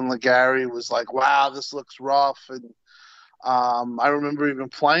Destin Legary was wow, this looks rough. And I remember even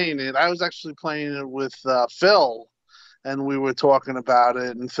playing it. I was actually playing it with Phil, and we were talking about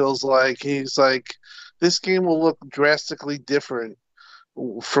it, and Phil's he's this game will look drastically different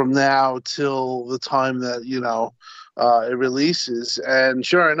from now till the time that it releases. And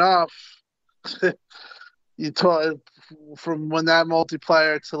sure enough, you talk from when that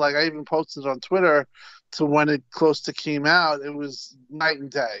multiplayer to I even posted on Twitter to when it close to came out, it was night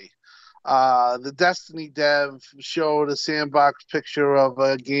and day. The Destiny dev showed a sandbox picture of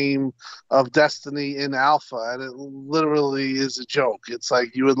a game of Destiny in alpha, and it literally is a joke. It's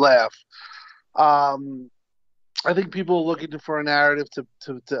you would laugh. I think people are looking for a narrative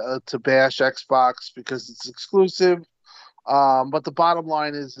to bash Xbox because it's exclusive. But the bottom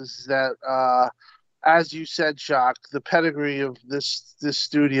line is that as you said, Shock, the pedigree of this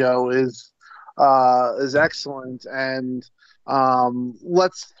studio is excellent, and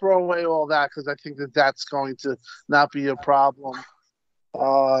let's throw away all that because I think that that's going to not be a problem.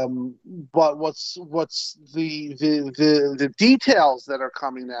 But what's the details that are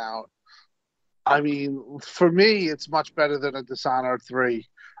coming out? I mean, for me, it's much better than a Dishonored 3.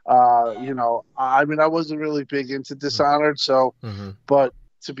 I mean, I wasn't really big into Dishonored, so, but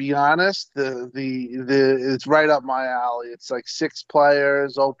to be honest, the it's right up my alley. It's like 6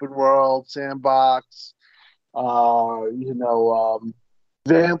 players, open world, sandbox,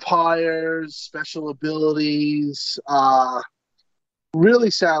 vampires, special abilities,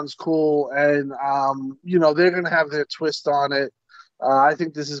 really sounds cool. And, they're going to have their twist on it. I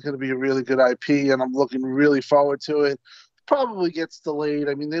think this is going to be a really good IP, and I'm looking really forward to it. Probably gets delayed.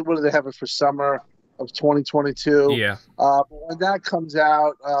 I mean, what do they have it for summer of 2022? Yeah. When that comes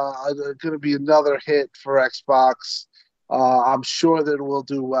out, it's going to be another hit for Xbox. I'm sure that it will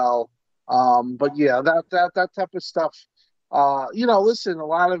do well. But yeah, that type of stuff. Listen, a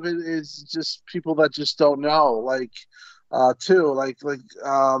lot of it is just people that just don't know. I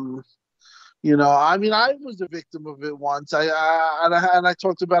mean, I was a victim of it once. I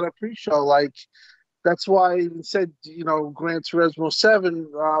talked about it pre-show. Like, that's why I even said, Gran Turismo 7,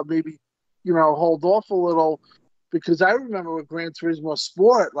 maybe, hold off a little, because I remember with Gran Turismo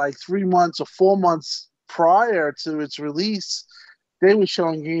Sport, like 3 months or 4 months prior to its release, they were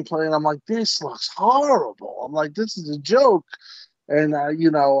showing gameplay, and I'm like, this looks horrible. I'm like, this is a joke. And, I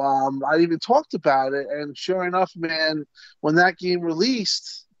even talked about it, and sure enough, man, when that game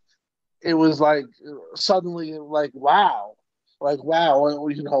released, it was like suddenly wow,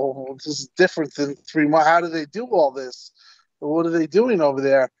 this is different than 3 months. How do they do all this? What are they doing over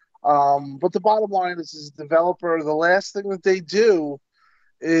there? But the bottom line is developer, the last thing that they do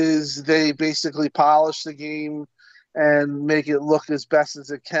is they basically polish the game and make it look as best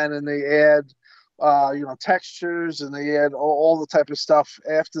as it can, and they add textures, and they add all the type of stuff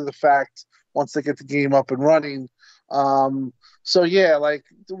after the fact once they get the game up and running. So yeah, like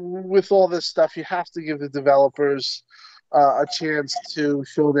with all this stuff, you have to give the developers a chance to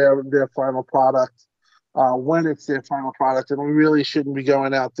show their final product when it's their final product, and we really shouldn't be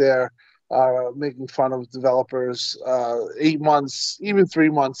going out there making fun of developers 8 months, even 3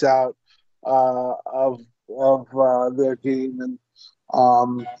 months out of their game, and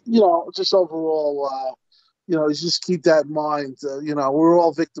just overall. Just keep that in mind. We're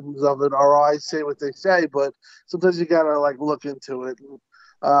all victims of it. Our eyes say what they say, but sometimes you gotta look into it.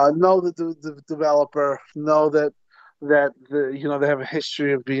 Know that the developer, know that they have a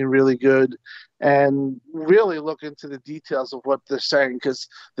history of being really good, and really look into the details of what they're saying, because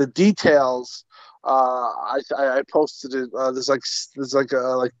the details. I posted it. There's like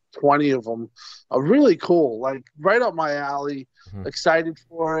 20 of them. Really cool. Like right up my alley. Excited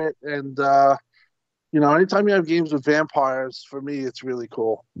for it, and. Anytime you have games with vampires, for me, it's really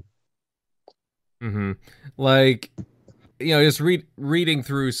cool. Just reading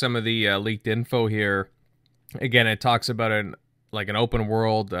through some of the leaked info here. Again, it talks about an open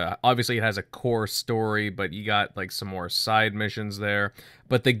world. Obviously, it has a core story, but you got some more side missions there.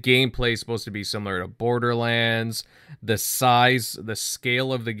 But the gameplay is supposed to be similar to Borderlands. The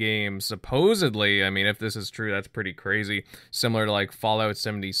scale of the game, supposedly, I mean, if this is true, that's pretty crazy. Similar to Fallout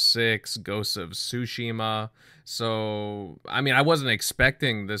 76, Ghosts of Tsushima. So, I mean, I wasn't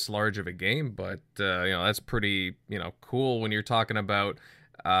expecting this large of a game, but that's pretty cool when you're talking about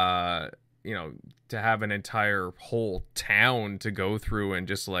to have an entire whole town to go through and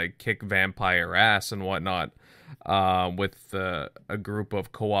just kick vampire ass and whatnot with a group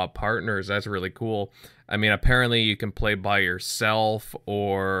of co-op partners. That's really cool. I mean, apparently you can play by yourself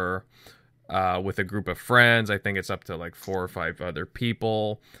or with a group of friends. I think it's up to 4 or 5 other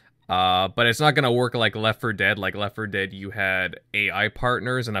people. But it's not going to work like Left 4 Dead. Like Left 4 Dead, you had AI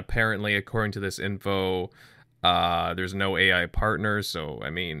partners, and apparently, according to this info, there's no AI partners, so I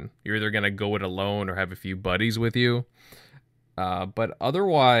mean, you're either gonna go it alone or have a few buddies with you. But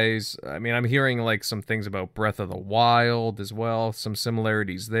otherwise, I mean, I'm hearing some things about Breath of the Wild as well, some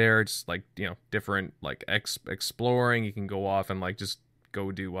similarities there. Just different exploring. You can go off and just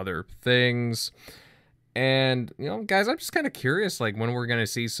go do other things. And guys, I'm just kind of curious, when we're gonna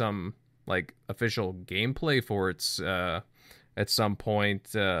see some official gameplay for it at some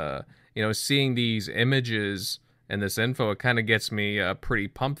point. Seeing these images and this info, it kind of gets me pretty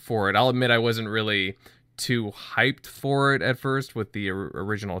pumped for it. I'll admit I wasn't really too hyped for it at first with the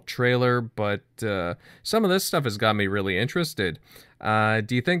original trailer, but some of this stuff has got me really interested. Do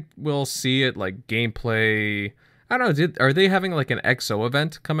you think we'll see it like gameplay? I don't know. Are they having like an XO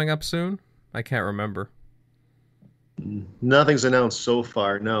event coming up soon? I can't remember. Nothing's announced so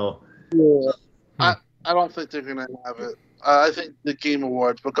far. No. Yeah. I don't think they're gonna have it. I think the Game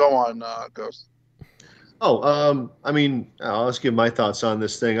Awards, but go on, Ghost. I mean, I'll just give my thoughts on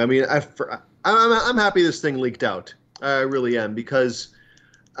this thing. I mean, I'm happy this thing leaked out. I really am, because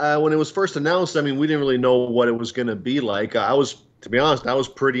when it was first announced, I mean, we didn't really know what it was going to be like. To be honest, I was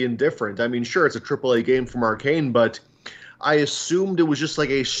pretty indifferent. I mean, sure, it's a AAA game from Arcane, but I assumed it was just like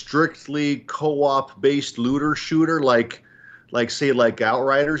a strictly co-op based looter shooter, like say like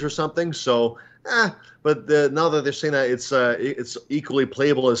Outriders or something. So, but now that they're saying that it's equally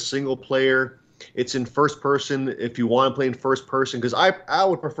playable as single player. It's in first person if you want to play in first person, because I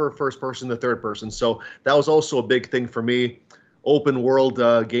would prefer first person to third person. So that was also a big thing for me. Open world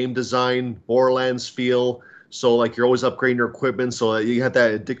game design, Borderlands feel. So like you're always upgrading your equipment, so that you have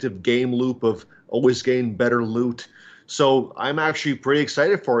that addictive game loop of always getting better loot. So I'm actually pretty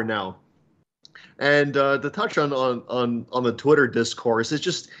excited for it now. And to touch on the Twitter discourse,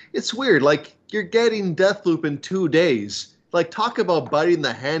 it's weird. Like you're getting Deathloop in 2 days. Like, talk about biting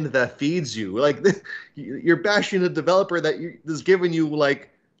the hand that feeds you. Like, you're bashing a developer that is giving you like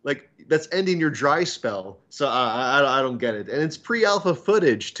that's ending your dry spell. So I don't get it. And it's pre-alpha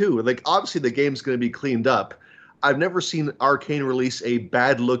footage too. Like, obviously the game's going to be cleaned up. I've never seen Arcane release a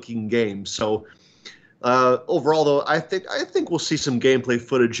bad-looking game. So overall, though, I think we'll see some gameplay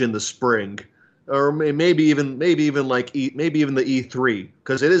footage in the spring, or maybe even the E3,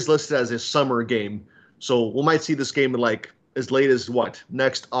 because it is listed as a summer game. So we might see this game in like as late as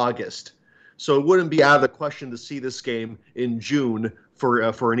next August. So it wouldn't be out of the question to see this game in June for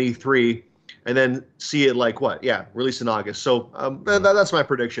an E3, and then see it release in August. So that's my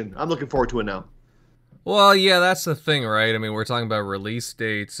prediction. I'm looking forward to it now. Well, yeah, that's the thing, right? I mean, we're talking about release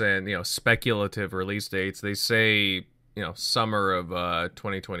dates and speculative release dates. They say summer of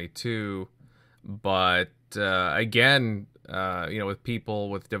 2022, but again.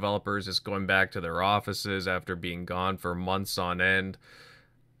 With developers just going back to their offices after being gone for months on end.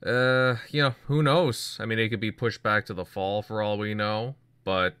 Who knows? I mean, it could be pushed back to the fall for all we know.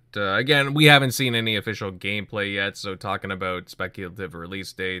 But again, we haven't seen any official gameplay yet, so talking about speculative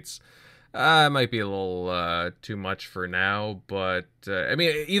release dates might be a little too much for now. But I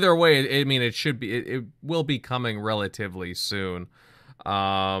mean, either way, it will be coming relatively soon.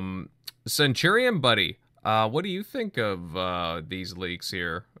 Centurion Buddy. What do you think of these leaks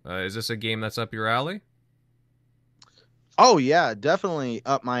here? Is this a game that's up your alley? Oh, yeah, definitely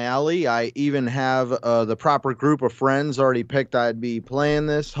up my alley. I even have the proper group of friends already picked I'd be playing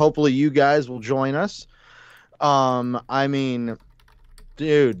this. Hopefully you guys will join us. I mean,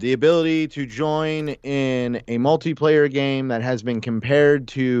 dude, the ability to join in a multiplayer game that has been compared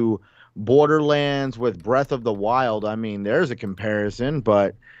to Borderlands with Breath of the Wild. I mean, there's a comparison,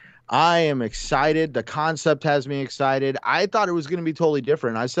 but I am excited. The concept has me excited. I thought it was going to be totally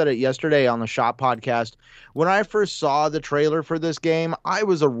different. I said it yesterday on the Shop podcast. When I first saw the trailer for this game, I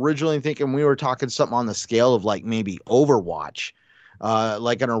was originally thinking we were talking something on the scale of like maybe Overwatch,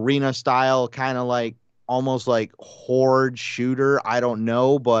 like an arena style, kind of like almost like horde shooter. I don't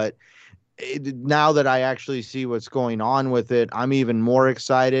know, but now that I actually see what's going on with it, I'm even more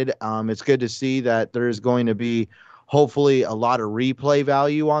excited. It's good to see that there's going to be hopefully a lot of replay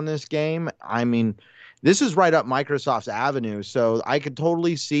value on this game. I mean, this is right up Microsoft's avenue, so I could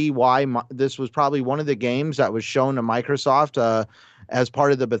totally see why this was probably one of the games that was shown to Microsoft as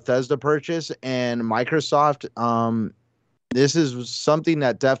part of the Bethesda purchase. And Microsoft, this is something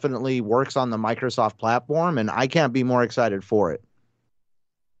that definitely works on the Microsoft platform, and I can't be more excited for it.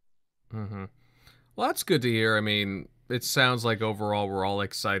 Mm-hmm. Well, that's good to hear. I mean, it sounds like overall we're all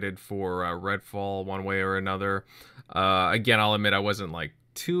excited for Redfall one way or another. Again, I'll admit I wasn't like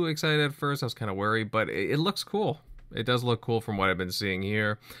too excited at first. I was kind of worried, but it looks cool. It does look cool from what I've been seeing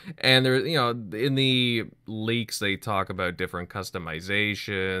here. And there, in the leaks they talk about different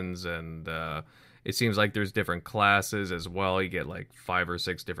customizations, and it seems like there's different classes as well. You get like 5 or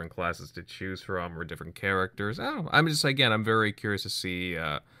 6 different classes to choose from, or different characters. I don't know. I'm very curious to see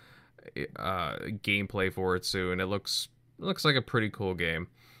gameplay for it soon. It looks like a pretty cool game.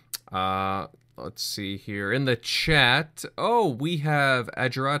 let's see here in the chat. Oh, we have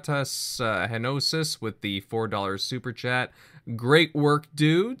Adjuratas Henosis with the $4 super chat. Great work,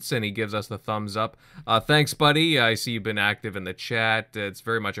 dudes, and he gives us the thumbs up. Thanks, buddy. I see you've been active in the chat. It's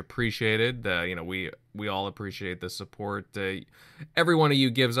very much appreciated. We all appreciate the support every one of you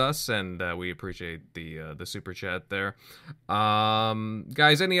gives us, and we appreciate the super chat there.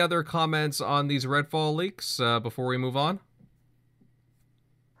 Guys, any other comments on these Redfall leaks before we move on?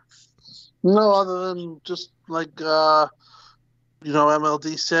 No, other than just like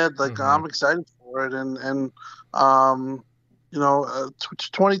MLD said, like I'm excited for it, and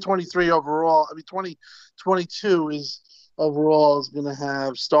 2023 overall. I mean, 2022 is overall is going to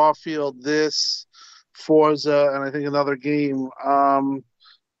have Starfield, this, Forza, and I think another game.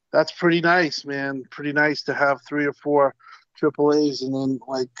 That's pretty nice, man. Pretty nice to have 3 or 4 AAAs, and then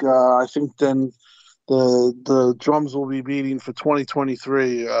I think then the drums will be beating for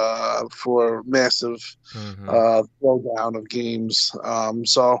 2023 for massive throwdown of games.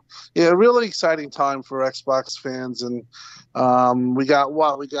 So yeah, really exciting time for Xbox fans, and we got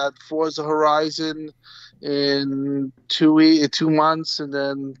Forza Horizon in 2 months, and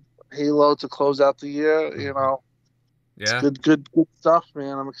then Halo to close out the year. Yeah, it's good stuff,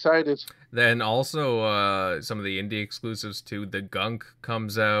 man. I'm excited. Then also some of the indie exclusives too. The Gunk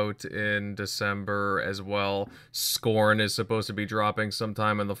comes out in December as well. Scorn is supposed to be dropping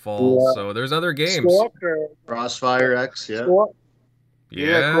sometime in the fall. Yeah. So there's other games. Stalker. Crossfire X, yeah.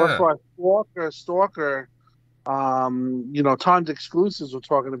 Crossfire, Stalker. Timed exclusives we're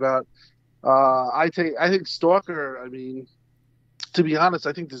talking about. I think Stalker. I mean, to be honest,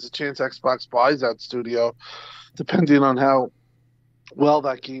 I think there's a chance Xbox buys that studio, depending on how well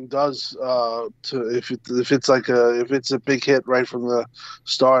that game does. If it's a big hit right from the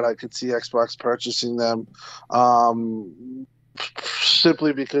start, I could see Xbox purchasing them,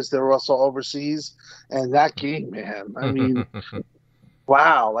 simply because they're also overseas. And that game, man, I mean,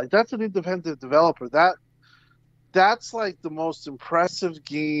 wow, like that's an independent developer. That's like the most impressive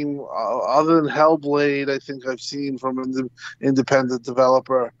game other than Hellblade I think I've seen from an independent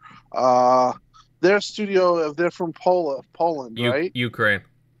developer. Their studio, they're from Poland, right? Ukraine.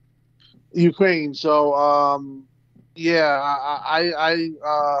 So, I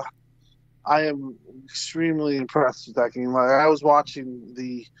am extremely impressed with that game. Like, I was watching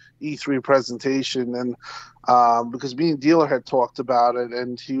the E3 presentation, and because me and Dealer had talked about it,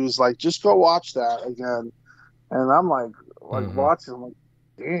 and he was like, "Just go watch that again." And I'm like watching, I'm like,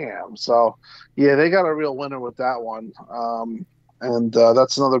 damn. So, yeah, they got a real winner with that one. And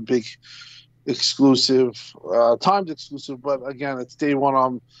that's another big exclusive, timed exclusive. But again, it's day one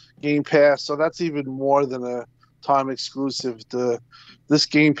on Game Pass, so that's even more than a time exclusive. This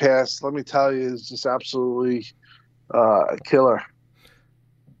Game Pass, let me tell you, is just absolutely a killer.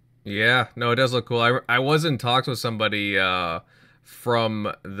 Yeah, no, it does look cool. I was in talks with somebody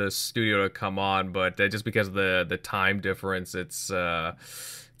from the studio to come on, but just because of the time difference, it's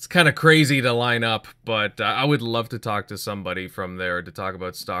kind of crazy to line up. But I would love to talk to somebody from there to talk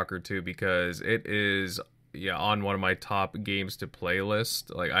about Stalker 2, because it is on one of my top games to play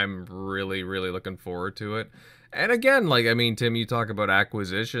list. Like, I'm really, really looking forward to it. And again, like, I mean, Tim, you talk about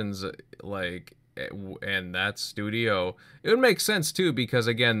acquisitions, like, and that studio, it would make sense too, because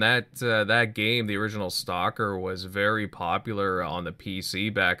again, that game, the original Stalker, was very popular on the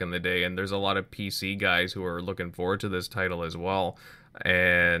PC back in the day, and there's a lot of PC guys who are looking forward to this title as well.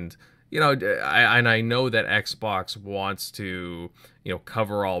 And I know that Xbox wants to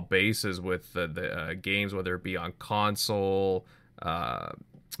cover all bases with the games, whether it be on console,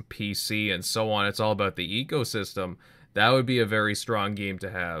 PC, and so on. It's all about the ecosystem. That would be a very strong game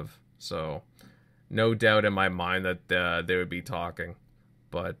to have. So no doubt in my mind that they would be talking.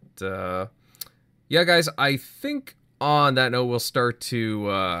 But yeah, guys, I think on that note, we'll start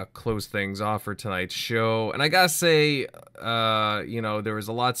to close things off for tonight's show. And I gotta say, there was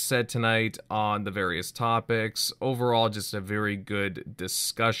a lot said tonight on the various topics. Overall, just a very good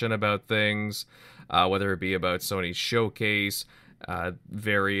discussion about things, whether it be about Sony's showcase,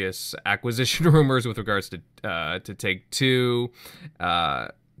 various acquisition rumors with regards to Take-Two,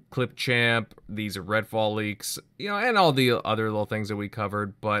 Clipchamp, these Redfall leaks, and all the other little things that we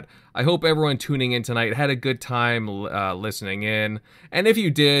covered. But I hope everyone tuning in tonight had a good time listening in. And if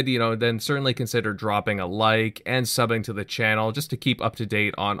you did, then certainly consider dropping a like and subbing to the channel just to keep up to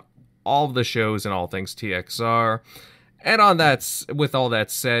date on all of the shows and all things TXR. And with all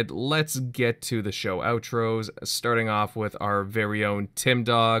that said, let's get to the show outros, starting off with our very own Tim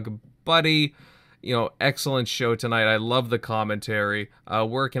Dog. Buddy, excellent show tonight. I love the commentary.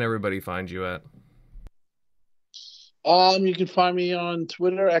 Where can everybody find you at? You can find me on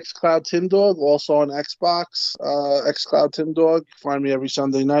Twitter, xCloudTimDog, also on Xbox, xCloudTimDog. You can find me every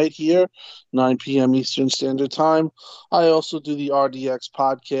Sunday night here, 9 p.m. Eastern Standard Time. I also do the RDX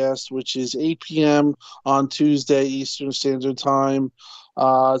podcast, which is 8 p.m. on Tuesday Eastern Standard Time.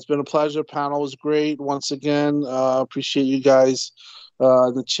 It's been a pleasure. Panel was great. Once again, appreciate you guys,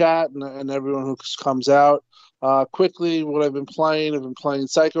 the chat and everyone who comes out. Quickly, what I've been playing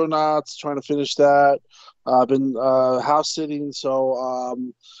Psychonauts, trying to finish that. I've been house sitting, so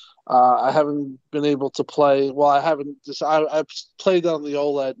I haven't been able to play. Well, I haven't. I played on the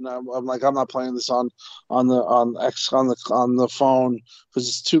OLED, and I'm like, I'm not playing this on the phone because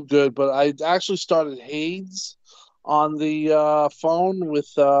it's too good. But I actually started Hades on the phone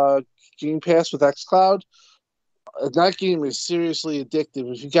with Game Pass with xCloud. That game is seriously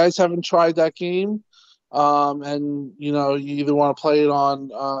addictive. If you guys haven't tried that game, and you either want to play it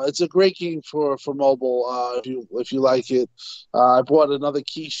on, it's a great game for mobile, if you like it. I bought another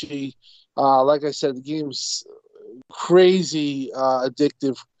Kishi. Like I said, the game's crazy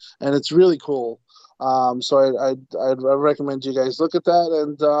addictive, and it's really cool. So I'd recommend you guys look at that,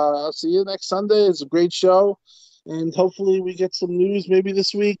 and I'll see you next Sunday. It's a great show, and hopefully we get some news maybe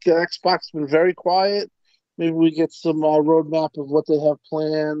this week. Xbox has been very quiet. Maybe we get some roadmap of what they have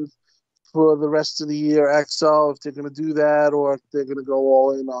planned for the rest of the year, XO, if they're going to do that, or if they're going to go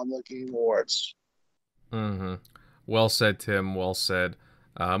all in on the Game Awards. Mm-hmm. Well said, Tim. Well said.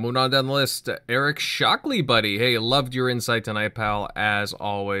 Moving on down the list, Eric Shockley, buddy. Hey, loved your insight tonight, pal. As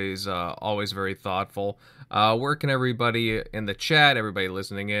always, always very thoughtful. Where can everybody in the chat, everybody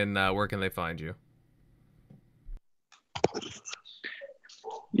listening in, where can they find you?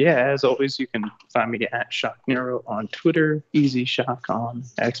 Yeah, as always, you can find me at Shock Nero on Twitter, Easy Shock on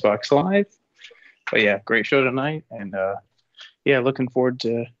Xbox Live. But yeah, great show tonight, and yeah, looking forward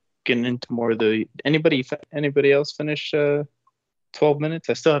to getting into more of the. Anybody else finish 12 minutes?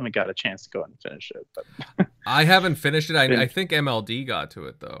 I still haven't got a chance to go and finish it. But I haven't finished it. I think MLD got to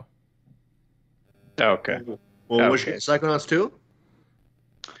it though. Okay. Well, which Psychonauts 2?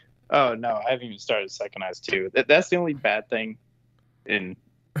 Oh no, I haven't even started Psychonauts 2. That's the only bad thing in.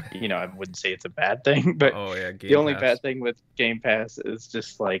 I wouldn't say it's a bad thing, but the only bad thing with Game Pass is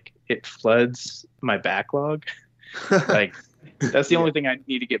just like it floods my backlog. Like that's the only thing I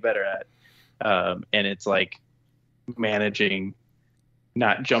need to get better at. And it's like managing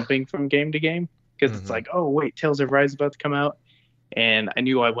not jumping from game to game because it's like, oh wait, Tales of Rise is about to come out, and I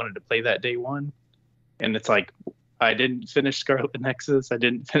knew I wanted to play that day one, and it's like I didn't finish Scarlet Nexus, I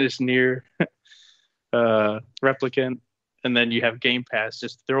didn't finish Nier Replicant. And then you have Game Pass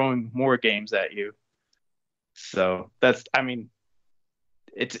just throwing more games at you. So that's, I mean,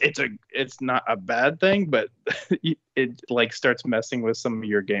 it's not a bad thing, but it like starts messing with some of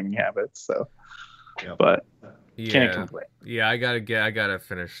your gaming habits. So, but can't complain. Yeah, I gotta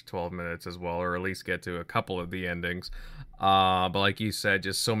finish 12 minutes as well, or at least get to a couple of the endings. But like you said,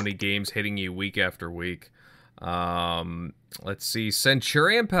 just so many games hitting you week after week. Let's see,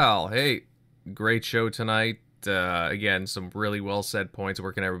 Centurion Pal. Hey, great show tonight. Again, some really well said points.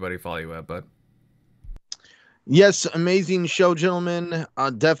 Where can everybody follow you at, bud? Yes, amazing show, gentlemen.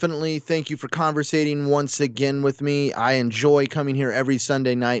 Definitely thank you for conversating once again with me. I enjoy coming here every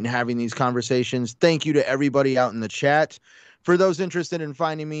Sunday night and having these conversations. Thank you to everybody out in the chat. For those interested in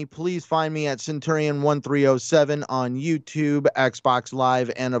finding me, please find me at Centurion1307 on YouTube, Xbox Live,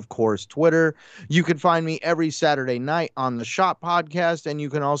 and of course, Twitter. You can find me every Saturday night on the Shop Podcast, and you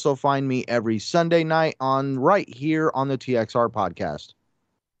can also find me every Sunday night right here on the TXR Podcast.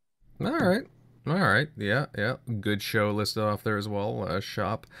 All right. Yeah. Good show listed off there as well,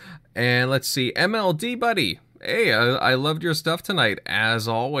 Shop. And let's see, MLD, buddy. Hey, I loved your stuff tonight, as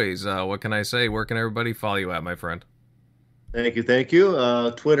always. What can I say? Where can everybody follow you at, my friend? Thank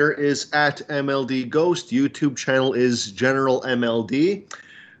you. Twitter is at MLD Ghost. YouTube channel is General MLD.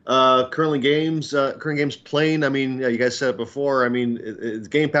 Current games playing. I mean, you guys said it before. I mean,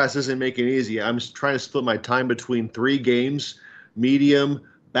 Game Pass isn't making it easy. I'm just trying to split my time between 3 games: Medium,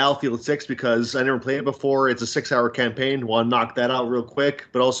 Battlefield 6, because I never played it before. It's a 6-hour campaign. Want to knock that out real quick.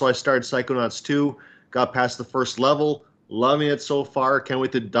 But also, I started Psychonauts 2. Got past the first level. Loving it so far. Can't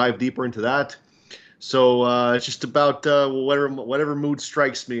wait to dive deeper into that. So it's just about whatever mood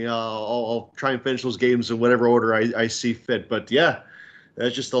strikes me. I'll try and finish those games in whatever order I see fit. But yeah,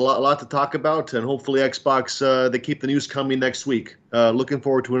 that's just a lot to talk about. And hopefully Xbox, they keep the news coming next week. Looking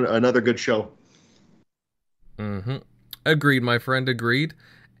forward to another good show. Agreed, my friend, agreed.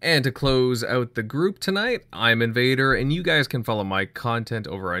 And to close out the group tonight, I'm Invader, and you guys can follow my content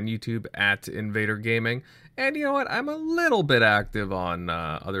over on YouTube at Invader Gaming. And you know what? I'm a little bit active on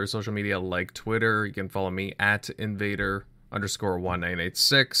other social media like Twitter. You can follow me at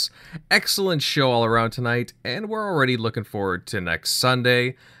Invader_1986. Excellent show all around tonight, and we're already looking forward to next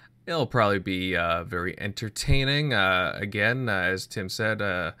Sunday. It'll probably be very entertaining. Again, as Tim said,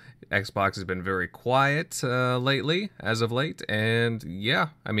 Xbox has been very quiet lately, as of late. And yeah,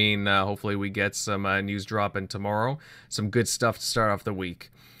 I mean, hopefully we get some news dropping tomorrow. Some good stuff to start off the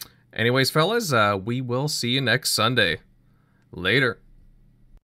week. Anyways, fellas, we will see you next Sunday. Later.